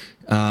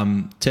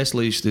 And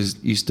Tesla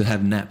used to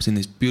have naps in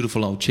this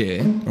beautiful old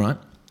chair, right?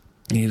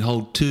 And he'd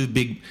hold two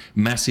big,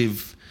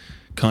 massive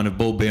kind of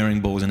ball-bearing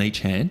balls in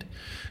each hand,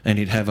 and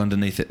he'd have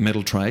underneath it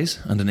metal trays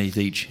underneath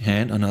each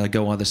hand, and they'd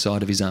go either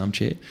side of his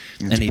armchair.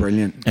 That's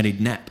brilliant. And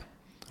he'd nap,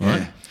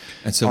 right?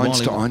 And so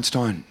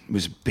Einstein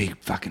was a big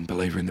fucking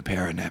believer in the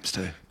power of naps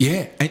too.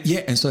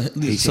 And so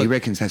he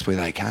reckons that's where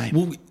they came.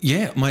 Well,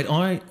 yeah, mate,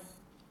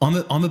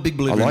 I'm a big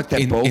believer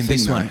in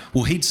this one.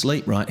 Well, he'd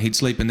sleep, right? He'd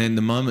sleep, and then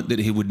the moment that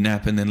he would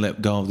nap and then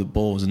let go of the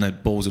balls, and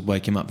that balls would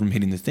wake him up from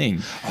hitting the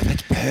thing. Oh,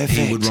 that's perfect.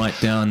 He would write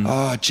down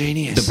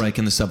genius. the break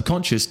in the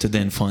subconscious to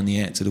then find the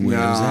answer to where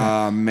it was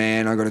at. Oh,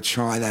 man, I got to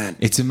try that.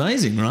 It's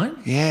amazing, right?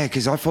 Yeah,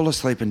 because I fall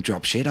asleep and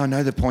drop shit. I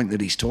know the point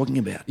that he's talking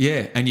about.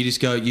 Yeah, and you just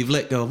go, you've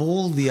let go of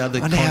all the other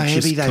conscious how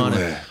heavy they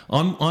were. I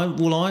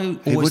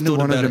always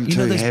thought about it. You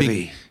know those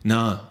heavy.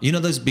 You know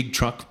those big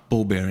truck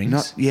ball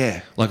bearings?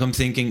 Like I'm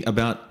thinking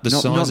about the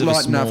size of a small... Not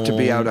light enough to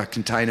be able to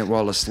contain it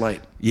while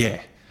asleep.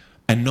 Yeah.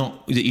 And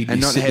not that you'd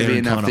not heavy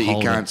enough that you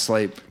can't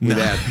sleep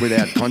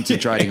without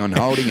concentrating on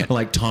holding it.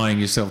 Like tying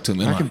yourself to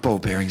them. I reckon ball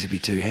bearings would be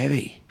too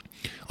heavy.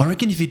 I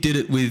reckon if you did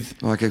it with...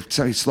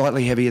 something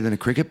slightly heavier than a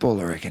cricket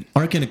ball, I reckon. I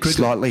reckon a cricket...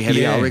 Slightly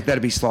heavier. I reckon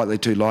that'd be slightly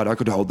too light. I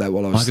could hold that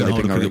while I was sleeping.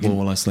 I could hold a cricket ball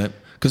while I slept.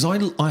 Because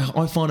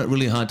I find it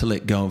really hard to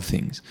let go of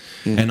things.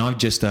 Yeah. And I've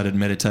just started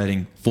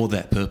meditating for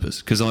that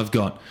purpose. Because I've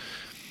got...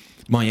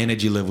 My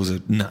energy levels are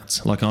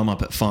nuts. Like I'm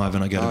up at 5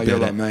 and I go to bed. You're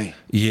like me.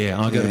 Yeah,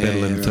 I go to bed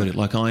at 11:30. Right.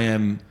 Like I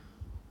am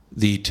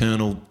the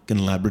eternal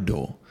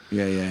Labrador.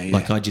 Yeah.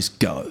 Like I just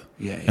go.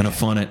 Yeah. And I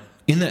find it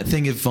in that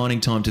thing of finding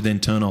time to then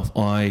turn off,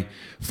 I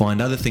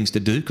find other things to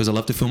do because I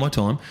love to fill my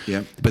time.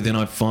 Yeah. But then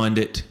I find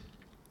it,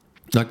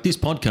 like this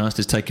podcast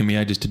has taken me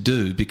ages to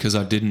do because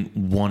I didn't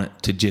want it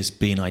to just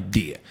be an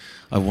idea.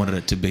 I wanted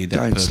it to be that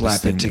Don't purpose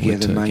slap thing it that we're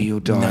together, mate. taking. You'll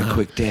die a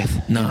quick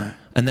death. No. You know?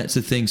 And that's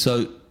the thing.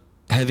 So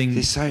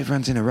having... So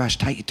everyone's in a rush.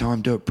 Take your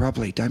time. Do it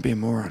properly. Don't be a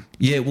moron.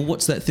 Yeah, well,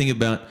 what's that thing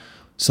about...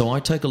 So I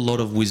take a lot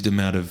of wisdom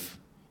out of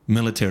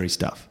military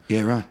stuff.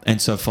 Yeah, right.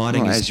 And so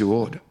fighting is... As you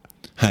ought.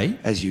 Hey?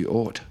 As you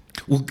ought.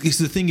 Well, because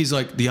the thing is,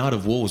 like, The Art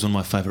of War was one of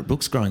my favourite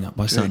books growing up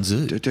by Sun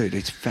Tzu. Dude,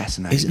 it's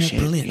fascinating. Isn't it shit.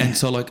 brilliant? Yeah. And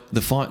so, like,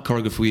 the fight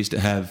choreography we used to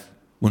have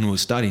when we were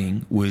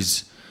studying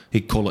was...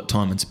 He'd call it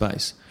time and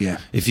space. Yeah.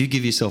 If you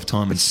give yourself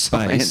time and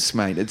space... Science,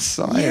 mate. It's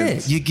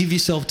science. Yeah, you give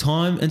yourself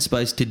time and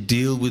space to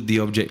deal with the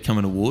object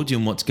coming towards you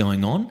and what's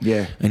going on.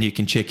 Yeah. And you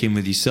can check in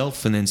with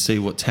yourself and then see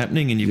what's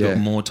happening and you've got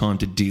more time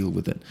to deal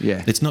with it.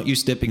 Yeah. It's not you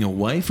stepping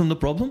away from the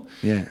problem.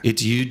 Yeah.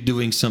 It's you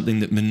doing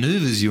something that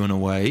manoeuvres you in a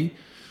way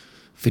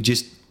for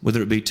just,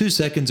 whether it be 2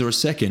 seconds or a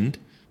second,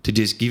 to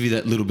just give you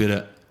that little bit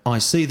of, I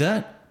see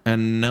that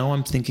and now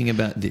I'm thinking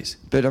about this.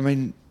 But, I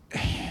mean...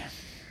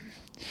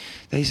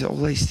 all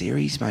these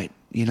theories, mate.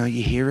 You know,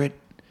 you hear it,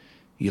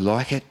 you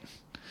like it.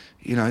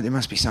 You know, there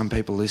must be some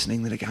people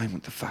listening that are going,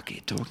 "What the fuck are you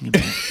talking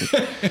about?"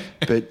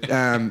 but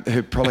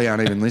who probably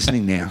aren't even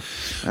listening now.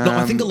 No,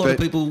 I think a lot of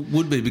people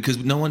would be because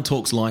no one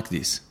talks like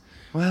this.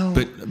 Well,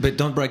 but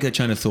don't break that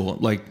chain of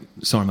thought. Like,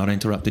 sorry, mate, I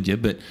interrupted you.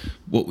 But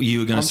what you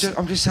were going to?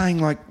 I'm just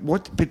saying, like,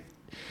 what? But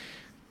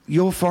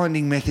you're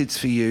finding methods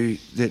for you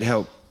that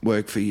help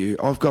work for you.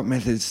 I've got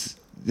methods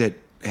that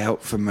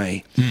help for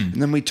me,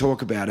 and then we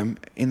talk about them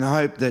in the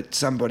hope that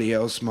somebody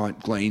else might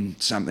glean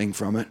something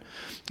from it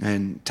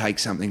and take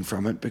something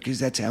from it, because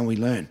that's how we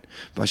learn,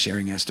 by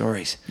sharing our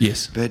stories.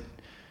 Yes. But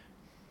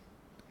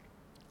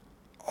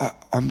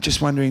I'm just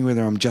wondering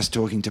whether I'm just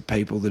talking to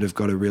people that have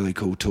got a really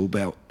cool tool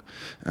belt,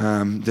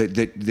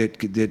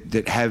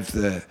 that have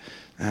the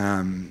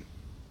I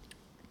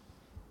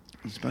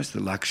suppose the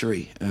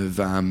luxury of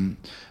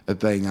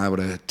being able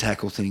to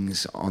tackle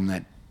things on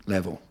that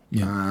level.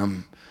 Yeah.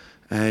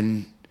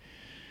 And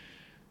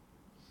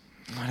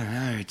I don't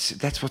know,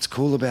 that's what's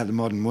cool about the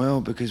modern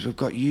world, because we've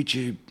got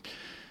YouTube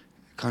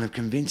kind of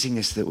convincing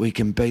us that we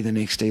can be the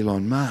next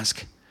Elon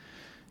Musk.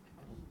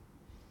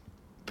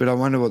 But I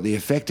wonder what the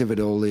effect of it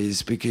all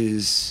is,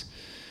 because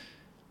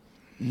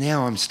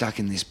now I'm stuck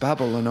in this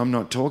bubble and I'm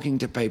not talking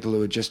to people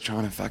who are just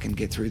trying to fucking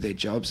get through their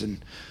jobs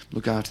and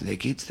look after their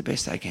kids the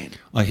best they can.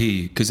 I hear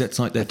you, because that's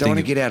like that thing. I don't want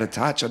to get out of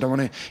touch. I don't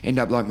want to end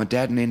up like my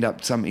dad and end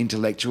up some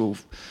intellectual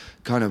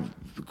kind of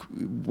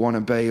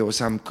wannabe or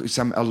some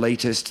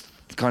elitist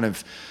kind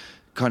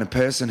of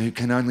person who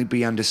can only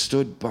be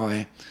understood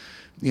by,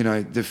 you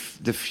know, the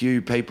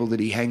few people that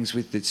he hangs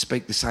with that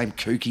speak the same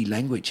kooky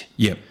language.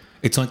 Yeah.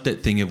 It's like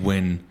that thing of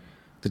when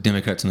the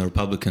Democrats and the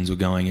Republicans were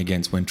going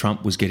against, when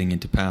Trump was getting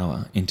into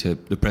power, into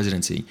the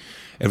presidency,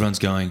 everyone's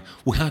going,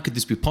 well, how could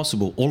this be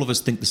possible? All of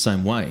us think the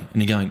same way.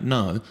 And you're going,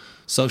 no,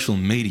 social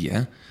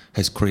media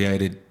has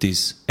created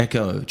this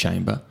echo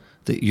chamber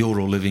that you're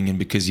all living in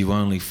because you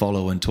only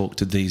follow and talk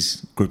to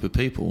these group of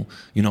people.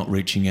 You're not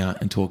reaching out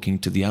and talking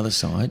to the other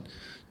side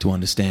to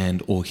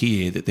understand or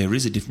hear that there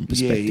is a different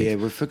perspective. Yeah,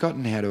 we've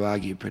forgotten how to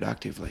argue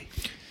productively.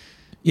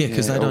 Yeah,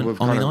 because they don't.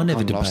 I mean, I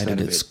never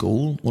debated at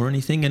school or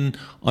anything, and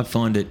I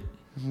find it.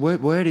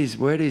 Word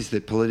is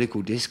that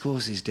political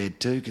discourse is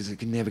dead too, because it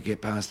can never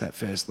get past that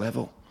first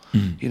level.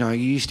 You know,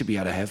 you used to be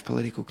able to have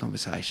political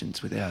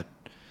conversations without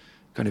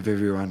kind of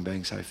everyone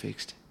being so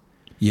fixed.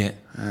 Yeah.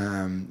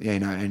 You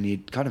know, and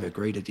you'd kind of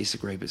agree to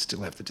disagree, but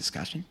still have the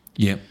discussion.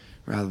 Yeah.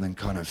 Rather than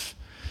kind of,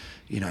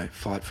 you know,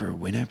 fight for a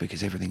winner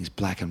because everything's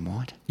black and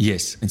white.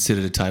 Yes, and sit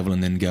at a table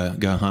and then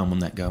go home on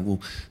that. Go,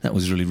 well, that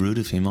was really rude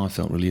of him. I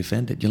felt really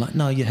offended. You're like,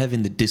 no, you're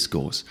having the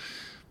discourse.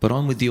 But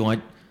I'm with you.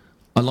 I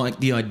like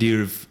the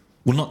idea of,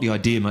 well, not the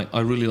idea, mate.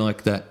 I really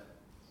like that.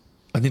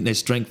 I think there's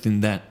strength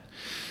in that.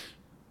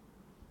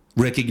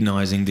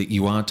 Recognising that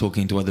you are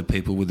talking to other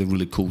people with a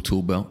really cool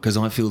tool belt, because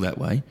I feel that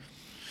way.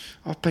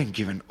 I've been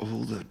given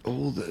all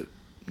the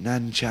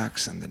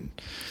nunchucks and then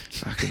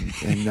fucking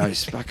and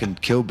those fucking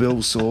Kill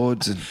Bill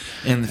swords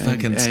and the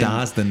fucking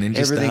stars, the ninja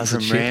everything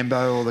stars, from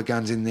Rambo, all the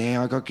guns in there.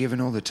 I got given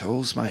all the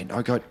tools, mate.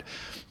 I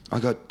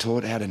got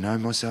taught how to know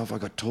myself. I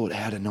got taught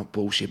how to not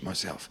bullshit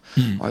myself.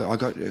 I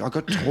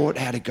got taught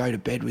how to go to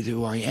bed with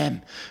who I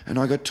am, and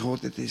I got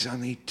taught that there's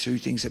only two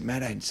things that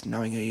matter: it's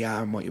knowing who you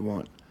are and what you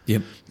want.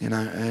 Yep. You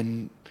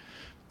know,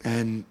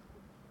 and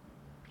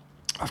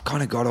I've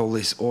kind of got all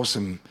this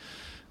awesome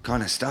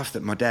kind of stuff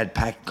that my dad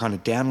kind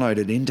of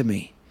downloaded into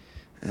me,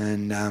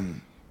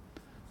 and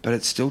but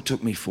it still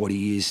took me 40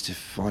 years to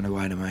find a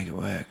way to make it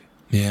work.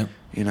 Yeah.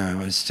 You know,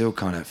 I was still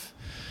kind of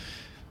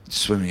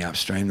swimming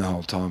upstream the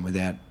whole time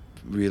without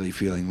really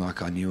feeling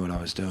like I knew what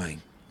I was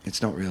doing.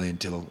 It's not really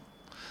until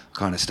I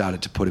kind of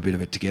started to put a bit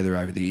of it together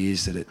over the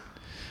years that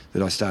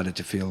I started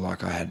to feel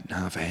like I had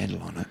half a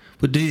handle on it.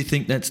 But do you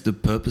think that's the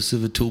purpose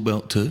of a tool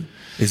belt too?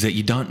 Is that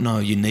you don't know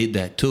you need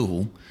that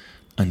tool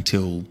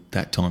until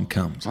that time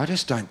comes? I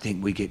just don't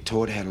think we get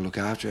taught how to look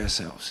after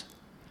ourselves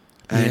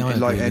And I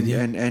agree with you.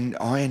 and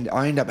I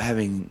end up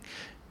having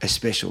a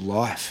special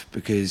life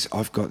because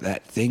I've got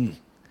that thing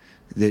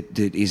that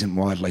isn't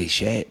widely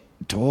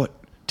taught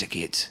to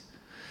kids.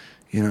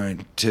 You know,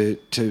 to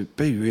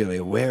be really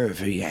aware of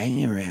who you're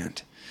hanging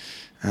around,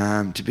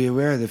 to be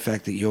aware of the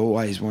fact that you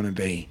always want to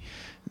be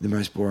the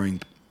most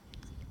boring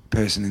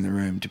person in the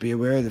room, to be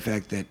aware of the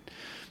fact that,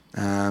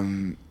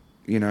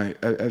 you know,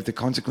 of the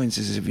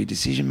consequences of your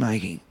decision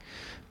making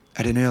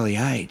at an early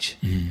age.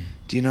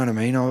 Do you know what I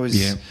mean?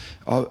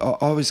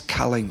 I was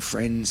culling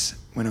friends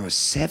when I was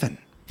 7.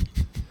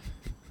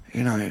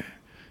 You know,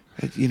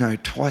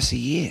 twice a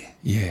year.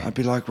 Yeah. I'd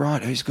be like,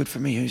 right, who's good for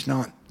me, who's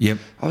not? Yep.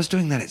 I was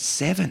doing that at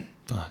 7.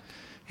 Fuck.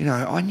 You know,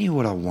 I knew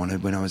what I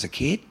wanted when I was a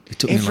kid.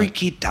 took me Every like-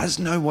 kid does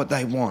know what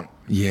they want.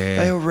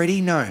 Yeah. They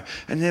already know.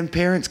 And then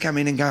parents come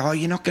in and go, oh,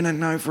 you're not going to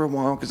know for a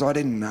while because I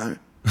didn't know.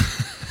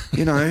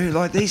 You know,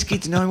 like these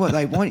kids know what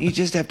they want. You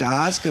just have to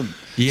ask them.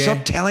 Yeah.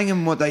 Stop telling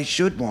them what they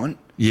should want.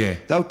 Yeah.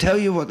 They'll tell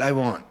you what they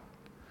want.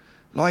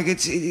 Like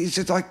it's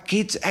just like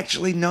kids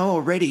actually know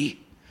already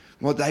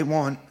what they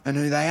want and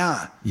who they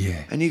are.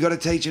 Yeah. And you got to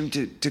teach them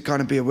to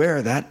kind of be aware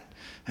of that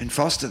and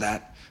foster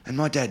that. And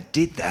my dad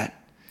did that.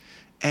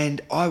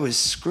 And I was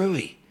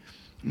screwy.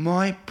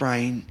 My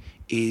brain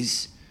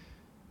is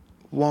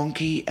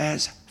wonky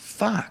as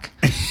fuck.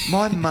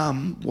 My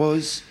mum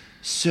was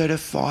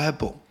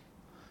certifiable.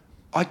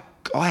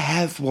 I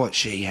have what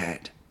she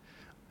had.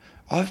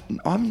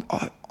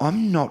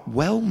 I'm not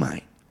well,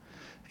 mate.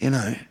 You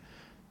know.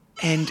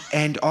 And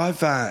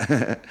I've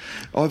Was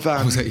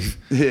that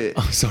you?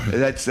 Oh, sorry.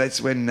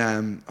 That's when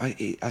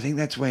I think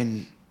that's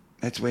when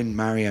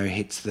Mario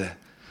hits the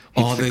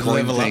the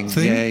coin level thing. up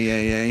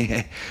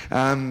thing?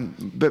 Yeah.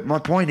 But my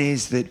point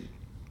is that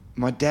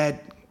my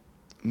dad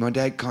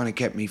kind of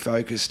kept me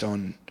focused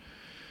on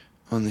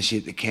the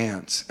shit that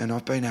counts, and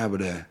I've been able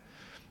to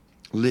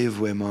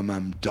live where my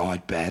mum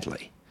died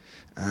badly,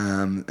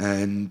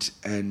 and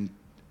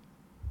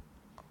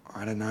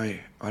I don't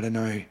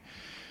know.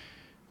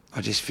 I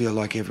just feel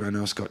like everyone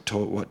else got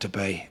taught what to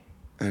be,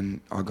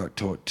 and I got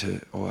taught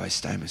to always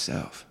stay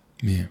myself.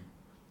 Yeah.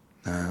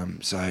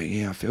 So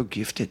yeah, I feel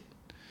gifted,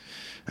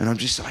 and I'm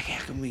just like,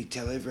 how can we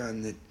tell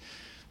everyone that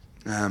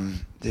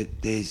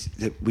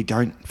that we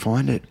don't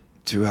find it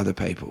through other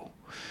people?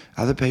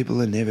 Other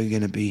people are never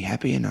going to be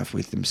happy enough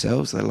with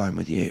themselves, let alone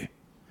with you.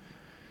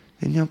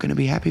 They're not going to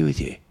be happy with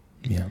you.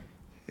 Yeah.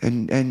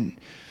 And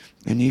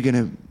you're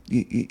gonna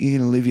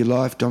live your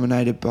life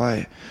dominated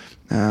by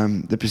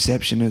the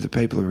perception of the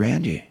people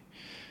around you,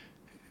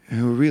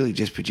 who are really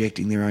just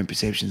projecting their own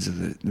perceptions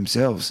of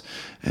themselves,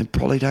 and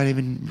probably don't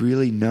even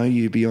really know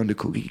you beyond a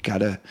cookie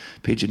cutter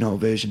pigeonhole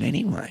version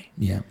anyway.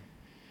 Yeah.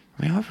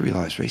 I mean, I've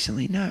realised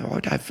recently, I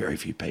have very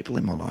few people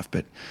in my life,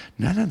 but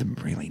none of them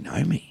really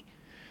know me.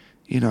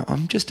 You know,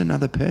 I'm just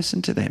another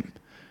person to them.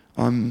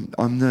 I'm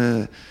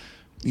the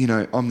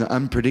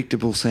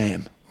unpredictable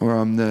Sam, or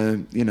I'm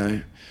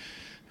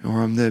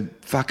the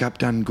fuck up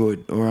done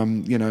good, or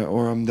I'm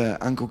the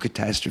Uncle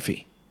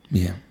Catastrophe.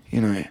 Yeah.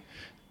 You know,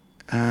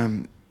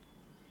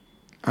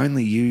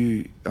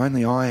 only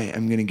I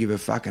am going to give a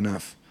fuck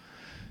enough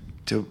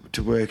to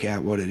work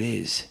out what it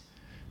is,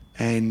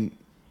 and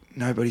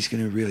nobody's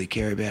going to really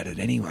care about it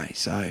anyway.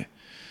 So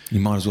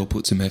you might as well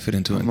put some effort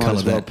into it and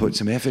put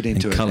some effort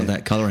into it. Colour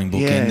that colouring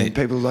book. Yeah, and and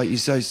people like, you're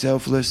so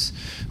selfless.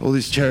 All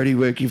this charity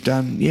work you've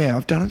done. Yeah,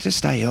 I've done it to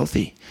stay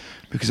healthy,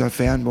 because I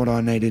found what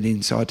I needed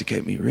inside to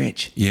keep me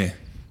rich. Yeah.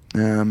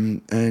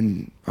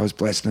 And I was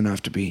blessed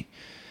enough to be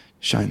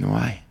shown the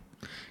way.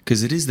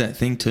 Because it is that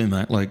thing too,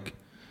 mate. Like,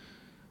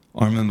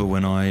 I remember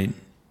when I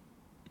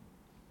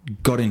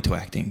got into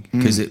acting,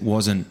 because it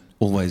wasn't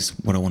always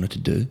what I wanted to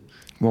do.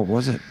 What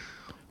was it?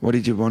 What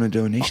did you want to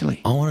do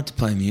initially? I wanted to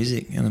play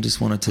music, and I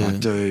just wanted to... Oh,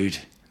 dude.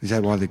 Is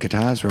that why the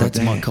guitar's right That's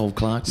there? my Cole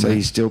Clark. So mate.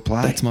 you still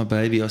play? That's my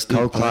baby. I still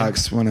Cole play.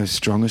 Clark's one of a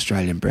strong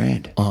Australian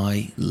brand.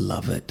 I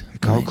love it.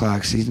 Cole mate.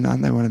 Clark's,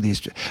 aren't they one of the...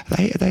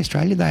 Are they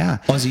Australian? They are.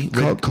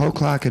 Aussie. Cole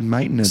Clark and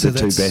Maton are the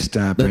two best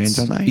brands,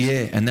 aren't they?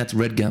 Yeah, and that's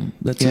Red Gum.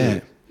 That's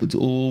it. It's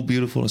all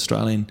beautiful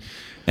Australian.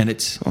 And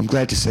it's... I'm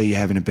glad to see you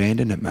haven't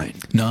abandoned it, mate.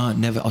 No,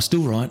 never. I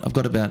still write. I've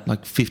got about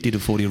like 50 to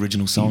 40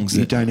 original songs.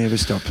 You don't ever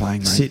stop playing,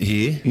 mate. Sit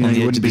here You on the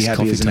edge wouldn't of be this happy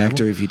coffee as an table.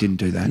 actor if you didn't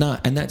do that. No,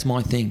 and that's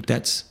my thing.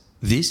 That's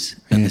this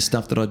and the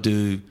stuff that I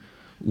do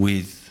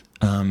with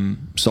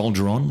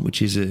Soldier On,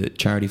 which is a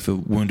charity for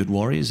wounded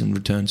warriors and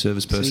return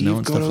service personnel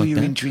and stuff like that. So you've got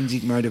all your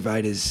intrinsic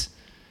motivators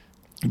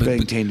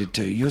being tended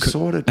to. You're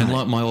sorted, and mate.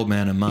 like my old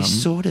man and mum, You're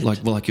sorted.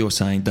 like you're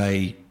saying,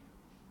 I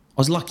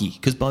was lucky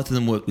because both of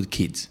them worked with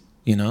kids.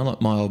 You know, like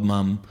my old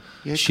mum,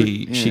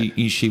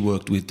 she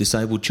worked with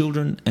disabled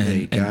children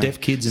and deaf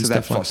kids and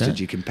stuff like that. So that fostered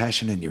your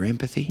compassion and your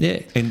empathy.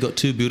 Yeah, and got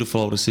two beautiful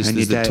older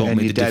sisters that taught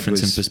me the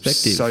difference in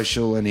perspective.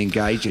 Social and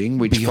engaging,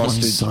 which Beyond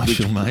fostered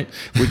social, mate.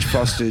 which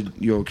fostered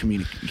your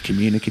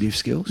communicative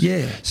skills.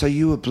 Yeah. So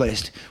you were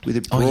blessed with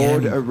a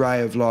broad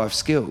array of life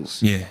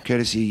skills. Yeah.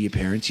 Courtesy of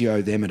your parents, you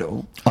owe them it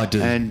all. I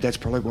do, and that's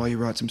probably why you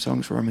write some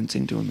songs for them and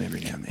sing to them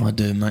every now and then. I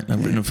do, mate.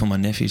 I've written it for my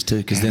nephews too,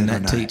 because then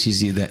that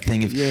teaches you that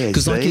thing of Yeah,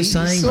 because like you're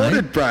saying, mate.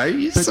 sorted, bro.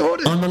 You're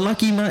sorted. I'm a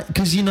lucky mate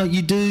because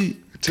you do.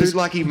 Two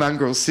lucky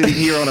mongrels sitting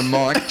here on a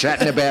mic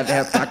chatting about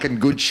how fucking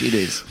good shit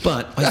is.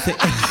 But I think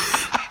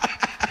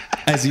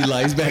as he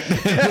lays back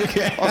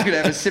there, I'm gonna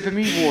have a sip of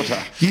me water.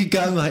 You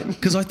go, mate,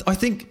 because I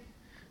think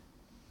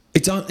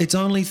it's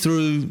only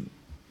through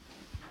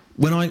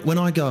when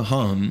I go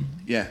home.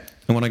 Yeah.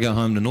 And when I go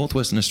home to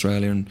northwestern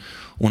Australia, and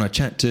when I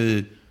chat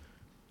to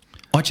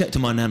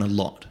my nan a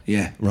lot.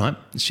 Yeah. Right?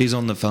 She's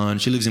on the phone.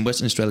 She lives in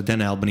Western Australia,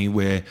 down Albany,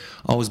 where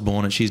I was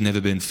born, and she's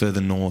never been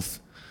further north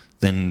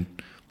than,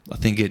 I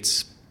think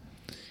it's,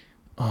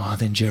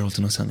 then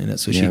Geraldton or something.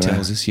 That's what she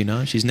tells us,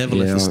 She's never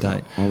left the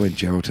state. I went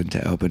Geraldton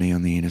to Albany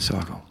on the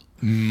uni-cycle.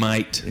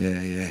 Mate.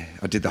 Yeah.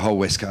 I did the whole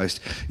West Coast.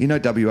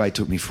 WA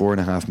took me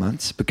 4.5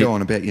 months. But go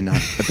on about your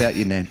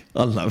nan.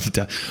 I love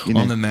that.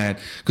 I'm the man.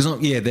 Because,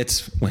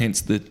 that's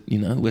hence the,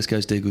 West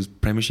Coast Eagles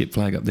premiership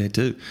flag up there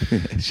too.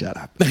 Shut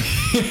up.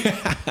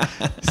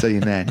 So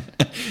your nan.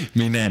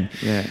 Me nan.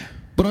 Yeah.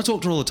 But I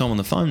talk to her all the time on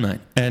the phone, mate.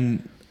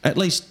 And at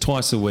least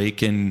twice a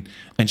week. And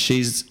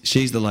she's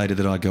the lady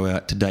that I go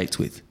out to dates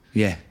with.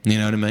 Yeah. You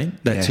know what I mean?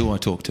 That's who I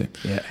talk to.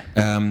 Yeah.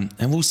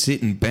 And we'll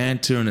sit and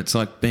banter, and it's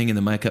like being in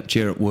the makeup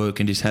chair at work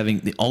and just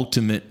having the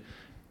ultimate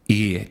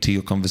ear to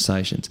your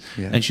conversations.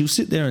 Yeah. And she'll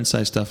sit there and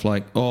say stuff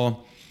like,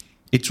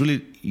 it's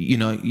really,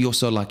 you're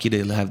so lucky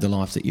to have the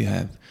life that you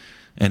have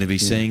and to be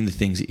seeing the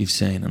things that you've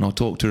seen. And I'll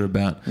talk to her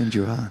about... And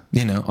you are.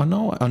 I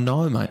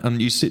know, mate. And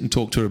you sit and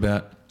talk to her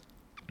about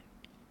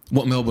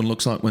what Melbourne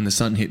looks like when the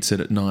sun hits it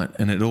at night,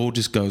 and it all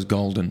just goes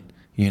golden.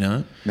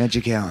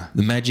 Magic hour.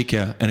 The magic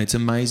hour. And it's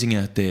amazing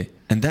out there.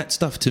 And that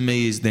stuff to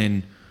me is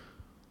then,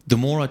 the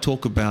more I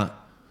talk about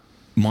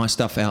my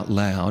stuff out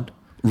loud,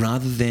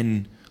 rather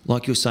than,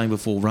 like you were saying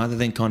before, rather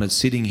than kind of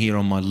sitting here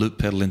on my loop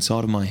pedal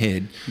inside of my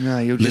head. No,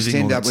 you'll just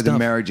end up with a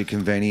marriage of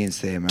convenience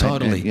there, mate.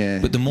 Totally. Yeah.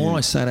 But the more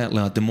I say it out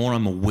loud, the more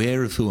I'm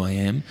aware of who I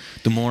am,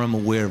 the more I'm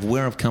aware of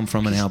where I've come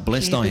from and how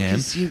blessed I am.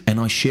 And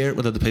I share it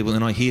with other people,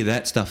 and I hear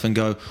that stuff and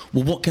go,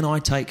 well, what can I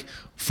take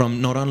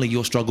from not only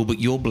your struggle but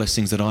your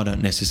blessings that I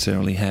don't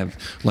necessarily have?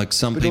 Like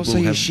some people also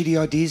your shitty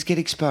ideas get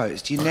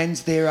exposed. Your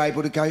nan's there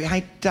able to go,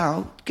 hey,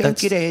 go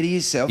get ahead of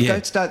yourself.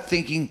 Don't start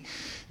thinking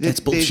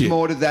that there's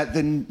more to that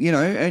than,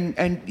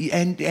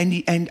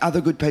 and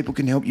other good people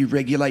can help you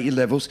regulate your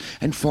levels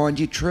and find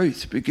your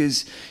truth,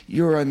 because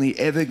you're only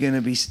ever going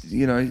to be,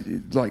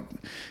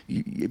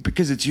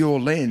 because it's your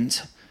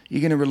lens,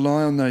 you're going to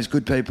rely on those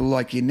good people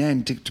like your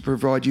nan to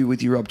provide you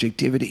with your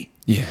objectivity.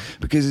 Yeah.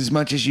 Because as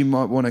much as you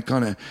might want to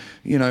kind of,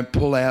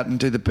 pull out and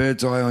do the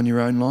bird's eye on your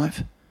own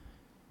life,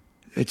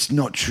 it's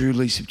not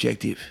truly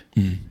subjective.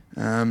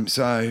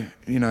 So,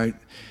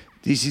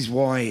 this is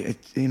why,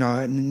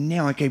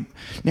 now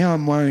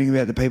I'm worrying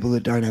about the people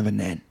that don't have a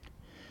nan,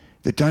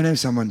 that don't have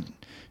someone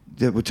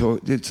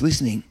that's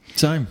listening.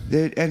 Same.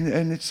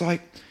 And it's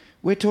like,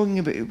 we're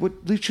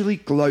literally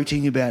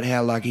gloating about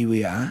how lucky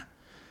we are,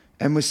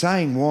 and we're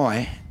saying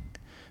why.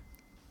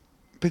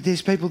 But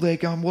there's people there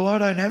going, well, I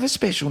don't have a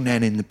special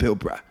nan in the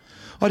Pilbara.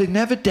 I didn't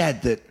have a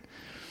dad that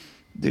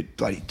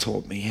bloody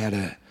taught me how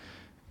to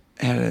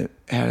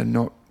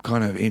not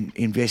kind of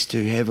invest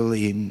too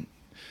heavily in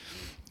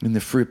the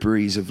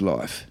fripperies of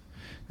life.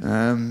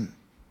 Do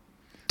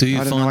you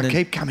I don't find know, I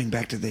keep coming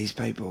back to these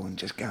people and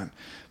just going,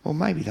 well,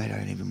 maybe they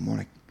don't even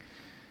want to.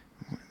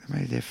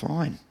 Maybe they're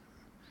fine.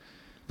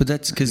 But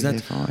that's because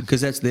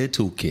that's their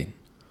toolkit.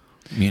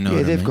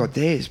 Yeah, they've got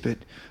theirs, but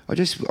I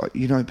just, but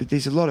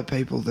there's a lot of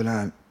people that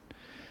aren't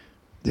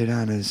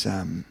as,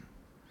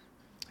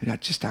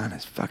 just aren't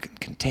as fucking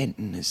content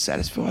and as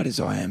satisfied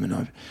as I am.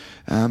 And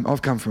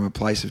I've come from a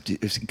place of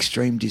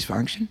extreme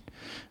dysfunction,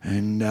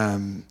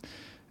 and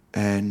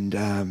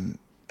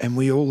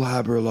we all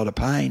harbour a lot of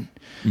pain.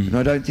 And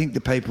I don't think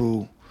the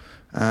people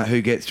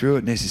who get through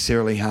it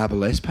necessarily harbour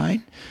less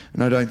pain,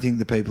 and I don't think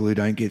the people who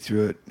don't get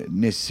through it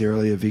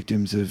necessarily are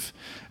victims of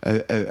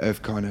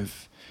kind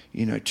of,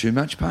 too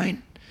much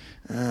pain.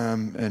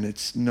 And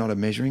it's not a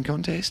measuring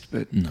contest,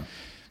 but no.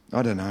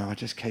 I don't know. I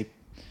just keep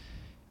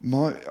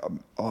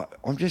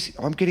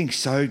I'm getting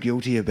so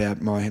guilty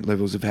about my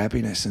levels of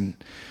happiness, and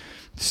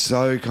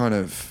so kind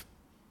of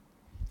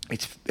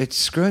it's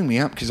screwing me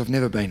up because I've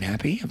never been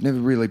happy. I've never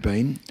really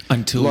been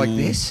like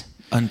this.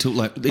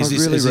 Is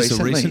this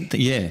a recent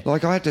thing? Yeah.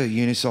 Like I had to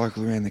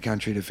unicycle around the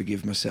country to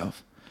forgive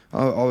myself.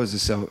 I was a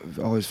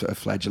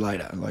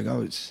flagellator. Like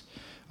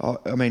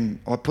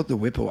I put the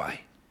whip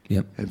away.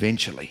 Yep.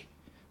 Eventually,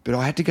 but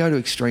I had to go to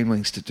extreme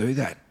lengths to do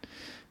that.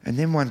 And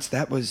then once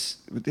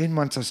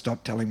I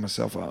stopped telling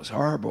myself I was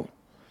horrible,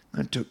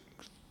 it took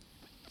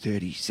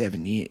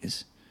 37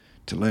 years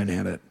to learn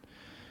how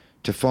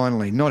to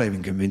finally not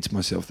even convince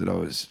myself that I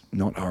was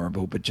not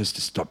horrible, but just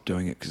to stop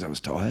doing it because I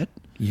was tired.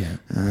 Yeah.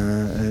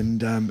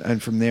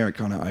 And from there it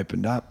kind of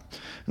opened up.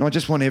 And I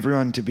just want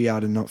everyone to be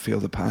able to not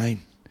feel the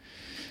pain,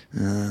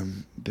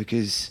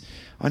 because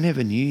I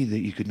never knew that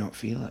you could not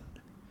feel it.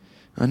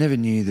 I never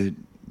knew that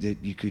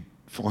you could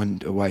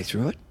find a way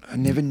through it. I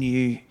never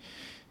knew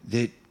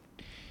that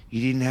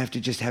you didn't have to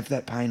just have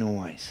that pain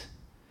always.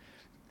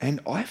 And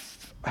I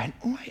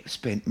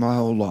spent my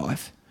whole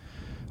life,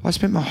 I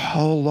spent my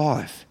whole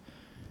life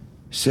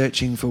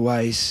searching for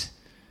ways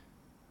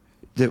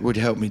that would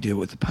help me deal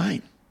with the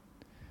pain,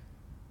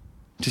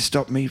 to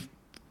stop me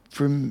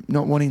from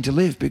not wanting to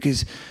live.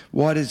 Because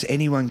why does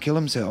anyone kill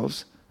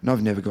themselves? And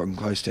I've never gotten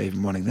close to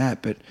even wanting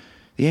that, but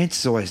the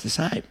answer's always the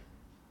same.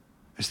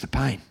 It's the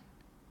pain.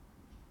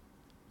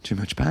 Too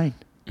much pain.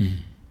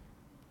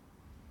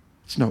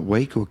 It's not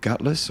weak or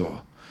gutless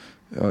or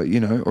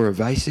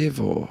evasive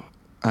or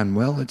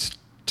unwell. It's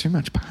too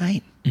much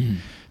pain.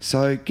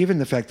 So given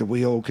the fact that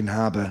we all can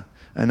harbour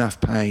enough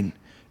pain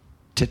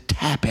to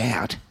tap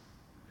out,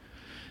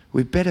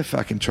 we better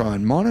fucking try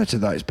and monitor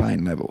those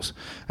pain levels.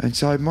 And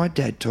so my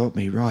dad taught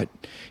me, right,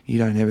 you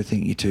don't ever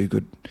think you're too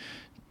good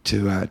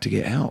to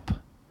get help.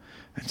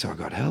 And so I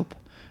got help,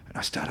 and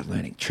I started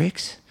learning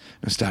tricks.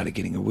 I started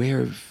getting aware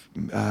of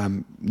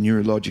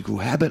neurological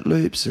habit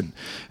loops, and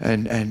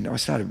I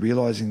started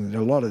realising that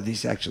a lot of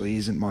this actually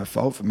isn't my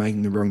fault for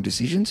making the wrong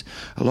decisions.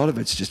 A lot of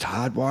it's just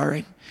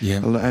hardwiring,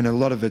 and a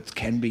lot of it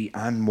can be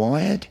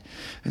unwired.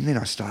 And then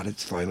I started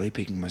slowly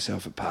picking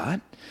myself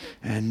apart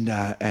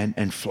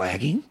and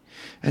flagging,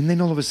 and then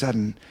all of a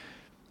sudden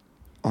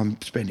I'm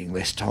spending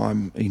less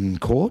time in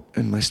court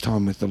and less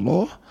time with the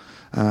law,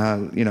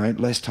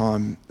 less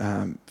time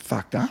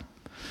fucked up,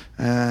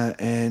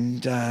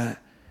 and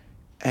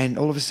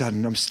all of a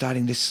sudden I'm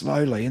starting to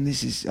slowly, and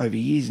this is over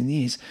years and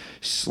years,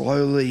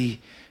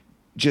 slowly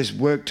just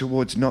work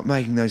towards not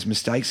making those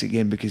mistakes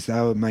again, because they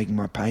were making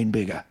my pain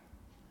bigger.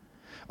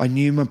 I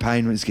knew my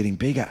pain was getting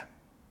bigger.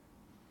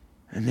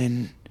 And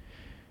then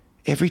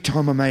every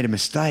time I made a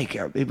mistake,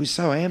 it was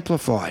so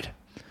amplified.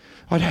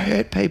 I'd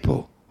hurt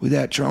people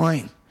without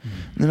trying.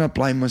 And then I'd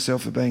blame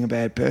myself for being a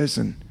bad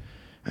person.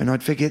 And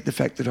I'd forget the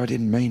fact that I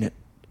didn't mean it.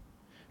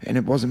 And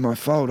it wasn't my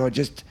fault.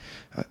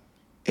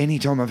 Any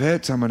time I've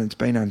hurt someone, it's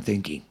been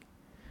unthinking.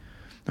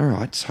 All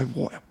right, so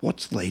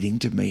what's leading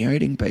to me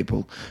hurting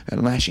people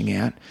and lashing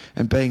out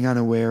and being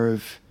unaware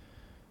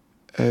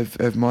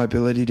of my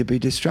ability to be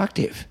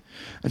destructive?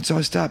 And so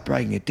I start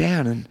breaking it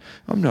down, and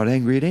I'm not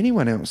angry at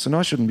anyone else, and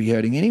I shouldn't be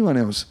hurting anyone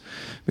else,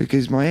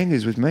 because my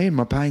anger's with me and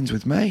my pain's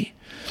with me.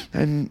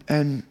 And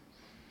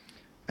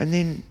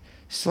then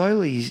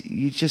slowly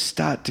you just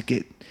start to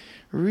get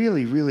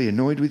really, really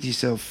annoyed with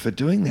yourself for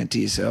doing that to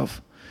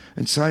yourself.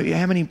 And so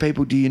how many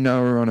people do you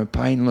know are on a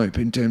pain loop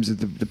in terms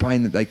of the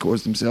pain that they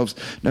cause themselves,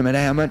 no matter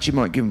how much you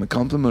might give them a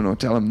compliment or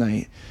tell them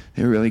they're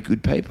really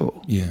good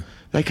people? Yeah.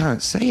 They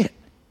can't see it.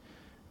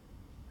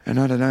 And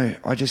I don't know,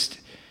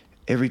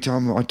 every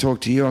time I talk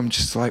to you, I'm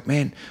just like,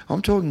 man,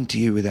 I'm talking to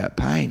you without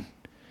pain.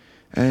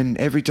 And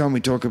every time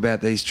we talk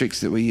about these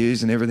tricks that we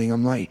use and everything,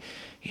 I'm like,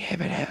 yeah,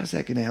 but how's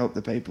that going to help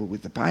the people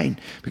with the pain?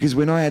 Because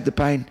when I had the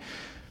pain,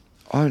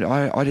 I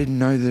didn't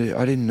know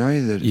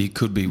that You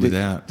could be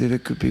without. That I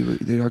could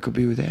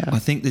be without. I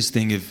think this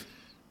thing of,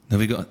 now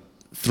we got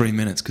 3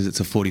 minutes because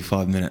it's a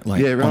 45-minute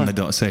on the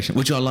dot session,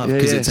 which I love,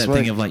 because it's that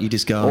sweet. thing of you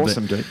just go.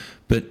 Awesome, dude.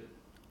 But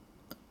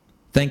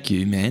thank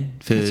you, man,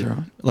 for That's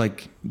all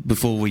right.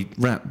 Before we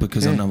wrap,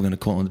 because I know we're going to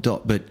call on the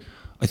dot. But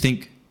I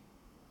think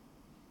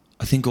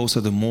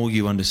also the more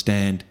you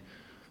understand,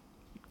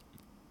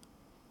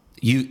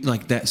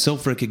 that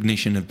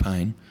self-recognition of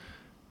pain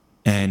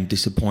and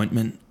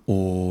disappointment,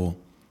 or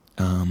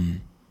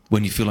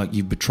when you feel like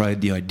you've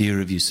betrayed the idea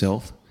of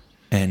yourself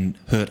and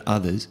hurt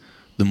others,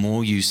 the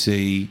more you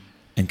see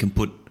and can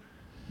put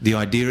the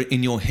idea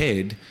in your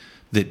head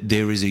that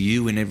there is a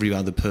you in every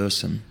other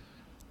person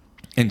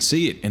and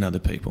see it in other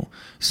people.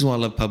 This is why I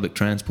love public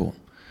transport.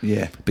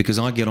 Yeah. Because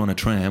I get on a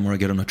tram or I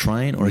get on a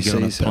train or I get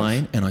on a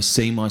plane and I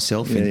see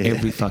myself in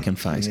every fucking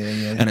face.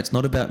 Yeah. And it's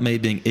not about me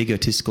being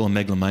egotistical and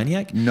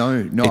megalomaniac.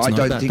 No, I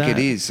don't think it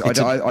is.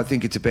 I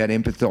think it's about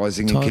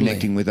empathising and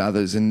connecting with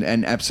others, and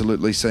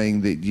absolutely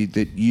seeing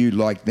that you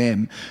like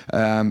them,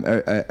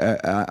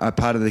 are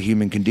part of the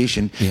human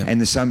condition,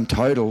 and the sum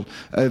total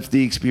of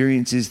the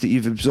experiences that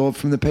you've absorbed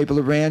from the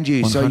people around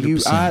you. 100%. So you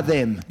are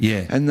them,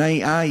 and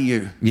they are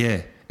you.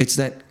 Yeah, it's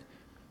that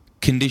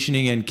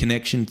conditioning and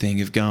connection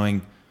thing of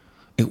going,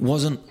 it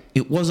wasn't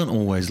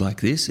always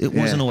like this. It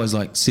wasn't always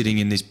like sitting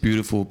in this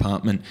beautiful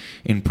apartment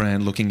in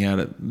Pran looking out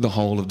at the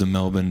whole of the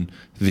Melbourne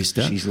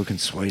vista. She's looking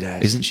sweet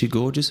as. Isn't she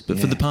gorgeous? But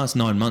for the past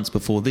 9 months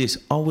before this,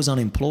 I was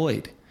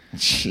unemployed.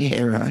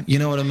 Yeah, right. You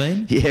know what I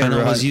mean? Yeah, and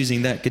right. I was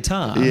using that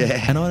guitar.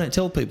 Yeah. And I don't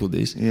tell people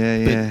this.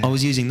 Yeah. But I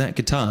was using that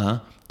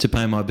guitar to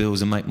pay my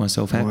bills and make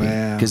myself happy.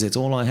 Wow. Because it's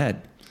all I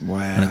had. Wow.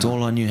 And it's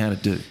all I knew how to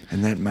do.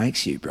 And that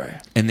makes you, bro.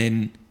 And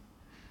then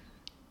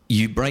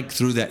you break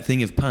through that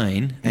thing of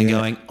pain and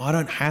going, I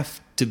don't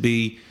have to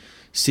be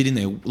sitting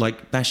there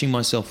bashing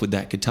myself with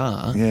that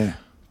guitar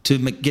to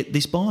get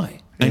this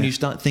by. And you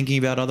start thinking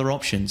about other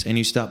options, and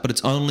but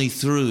it's only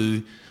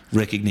through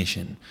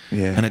recognition.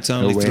 Yeah. And it's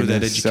only through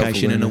that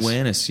education and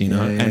awareness,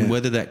 and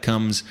whether that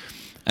comes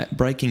at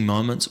breaking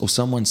moments or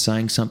someone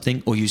saying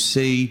something, or you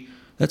see.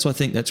 That's why I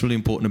think that's really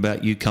important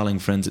about you culling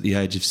friends at the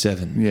age of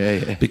 7.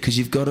 Yeah. Because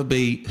you've got to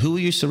be, who are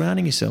you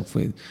surrounding yourself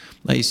with?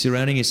 Are you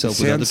surrounding yourself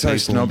with other people? It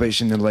sounds so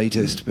snobbish and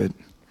elitist, but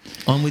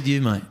I'm with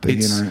you, mate. But,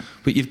 you know,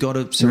 but you've got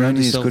to You're surround only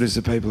as yourself. good as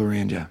the people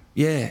around you.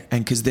 Yeah,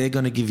 and because they're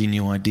going to give you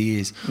new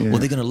ideas, Yeah. or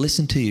they're going to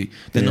listen to you.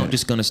 They're Yeah. not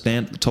just going to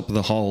stand at the top of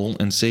the hole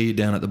and see you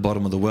down at the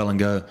bottom of the well and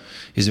go,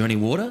 "Is there any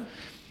water?"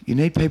 You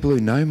need people who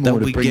know more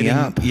to bring you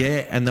up.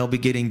 Yeah, and they'll be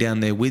getting down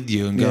there with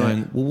you and Yeah.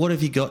 going, "Well, what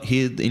have you got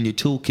here in your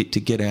toolkit to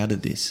get out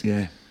of this?"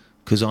 Yeah.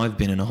 Because I've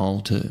been in a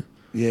hole too.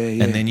 Yeah,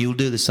 yeah. And then you'll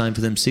do the same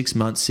for them 6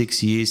 months,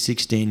 6 years,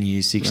 16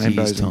 years, 60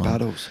 Rainbows years' and time.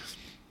 puddles.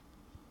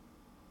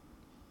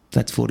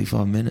 That's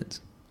 45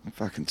 minutes.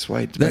 Fucking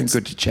sweet. It's been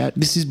good to chat.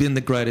 This has been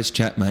the greatest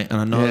chat, mate. And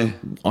I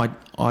know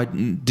I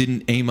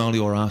didn't email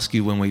you or ask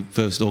you when we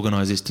first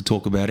organised this to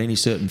talk about any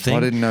certain thing. I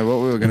didn't know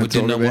what we were going to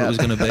talk about. We didn't know what it was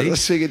going to be. I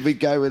figured we'd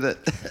go with it.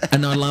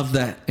 And I love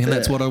that. And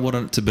that's what I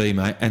wanted it to be,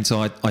 mate. And so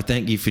I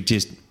thank you for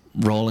just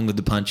rolling with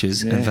the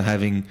punches and for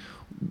having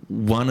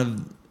one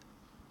of...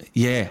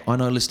 Yeah, I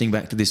know listening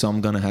back to this, I'm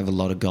going to have a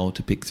lot of gold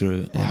to pick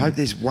through. I hope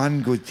there's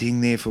one good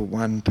thing there for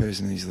one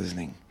person who's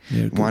listening.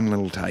 Yeah, one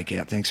little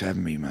takeout. Thanks for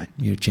having me, mate.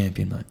 You're a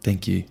champion, mate.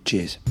 Thank you.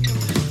 Cheers.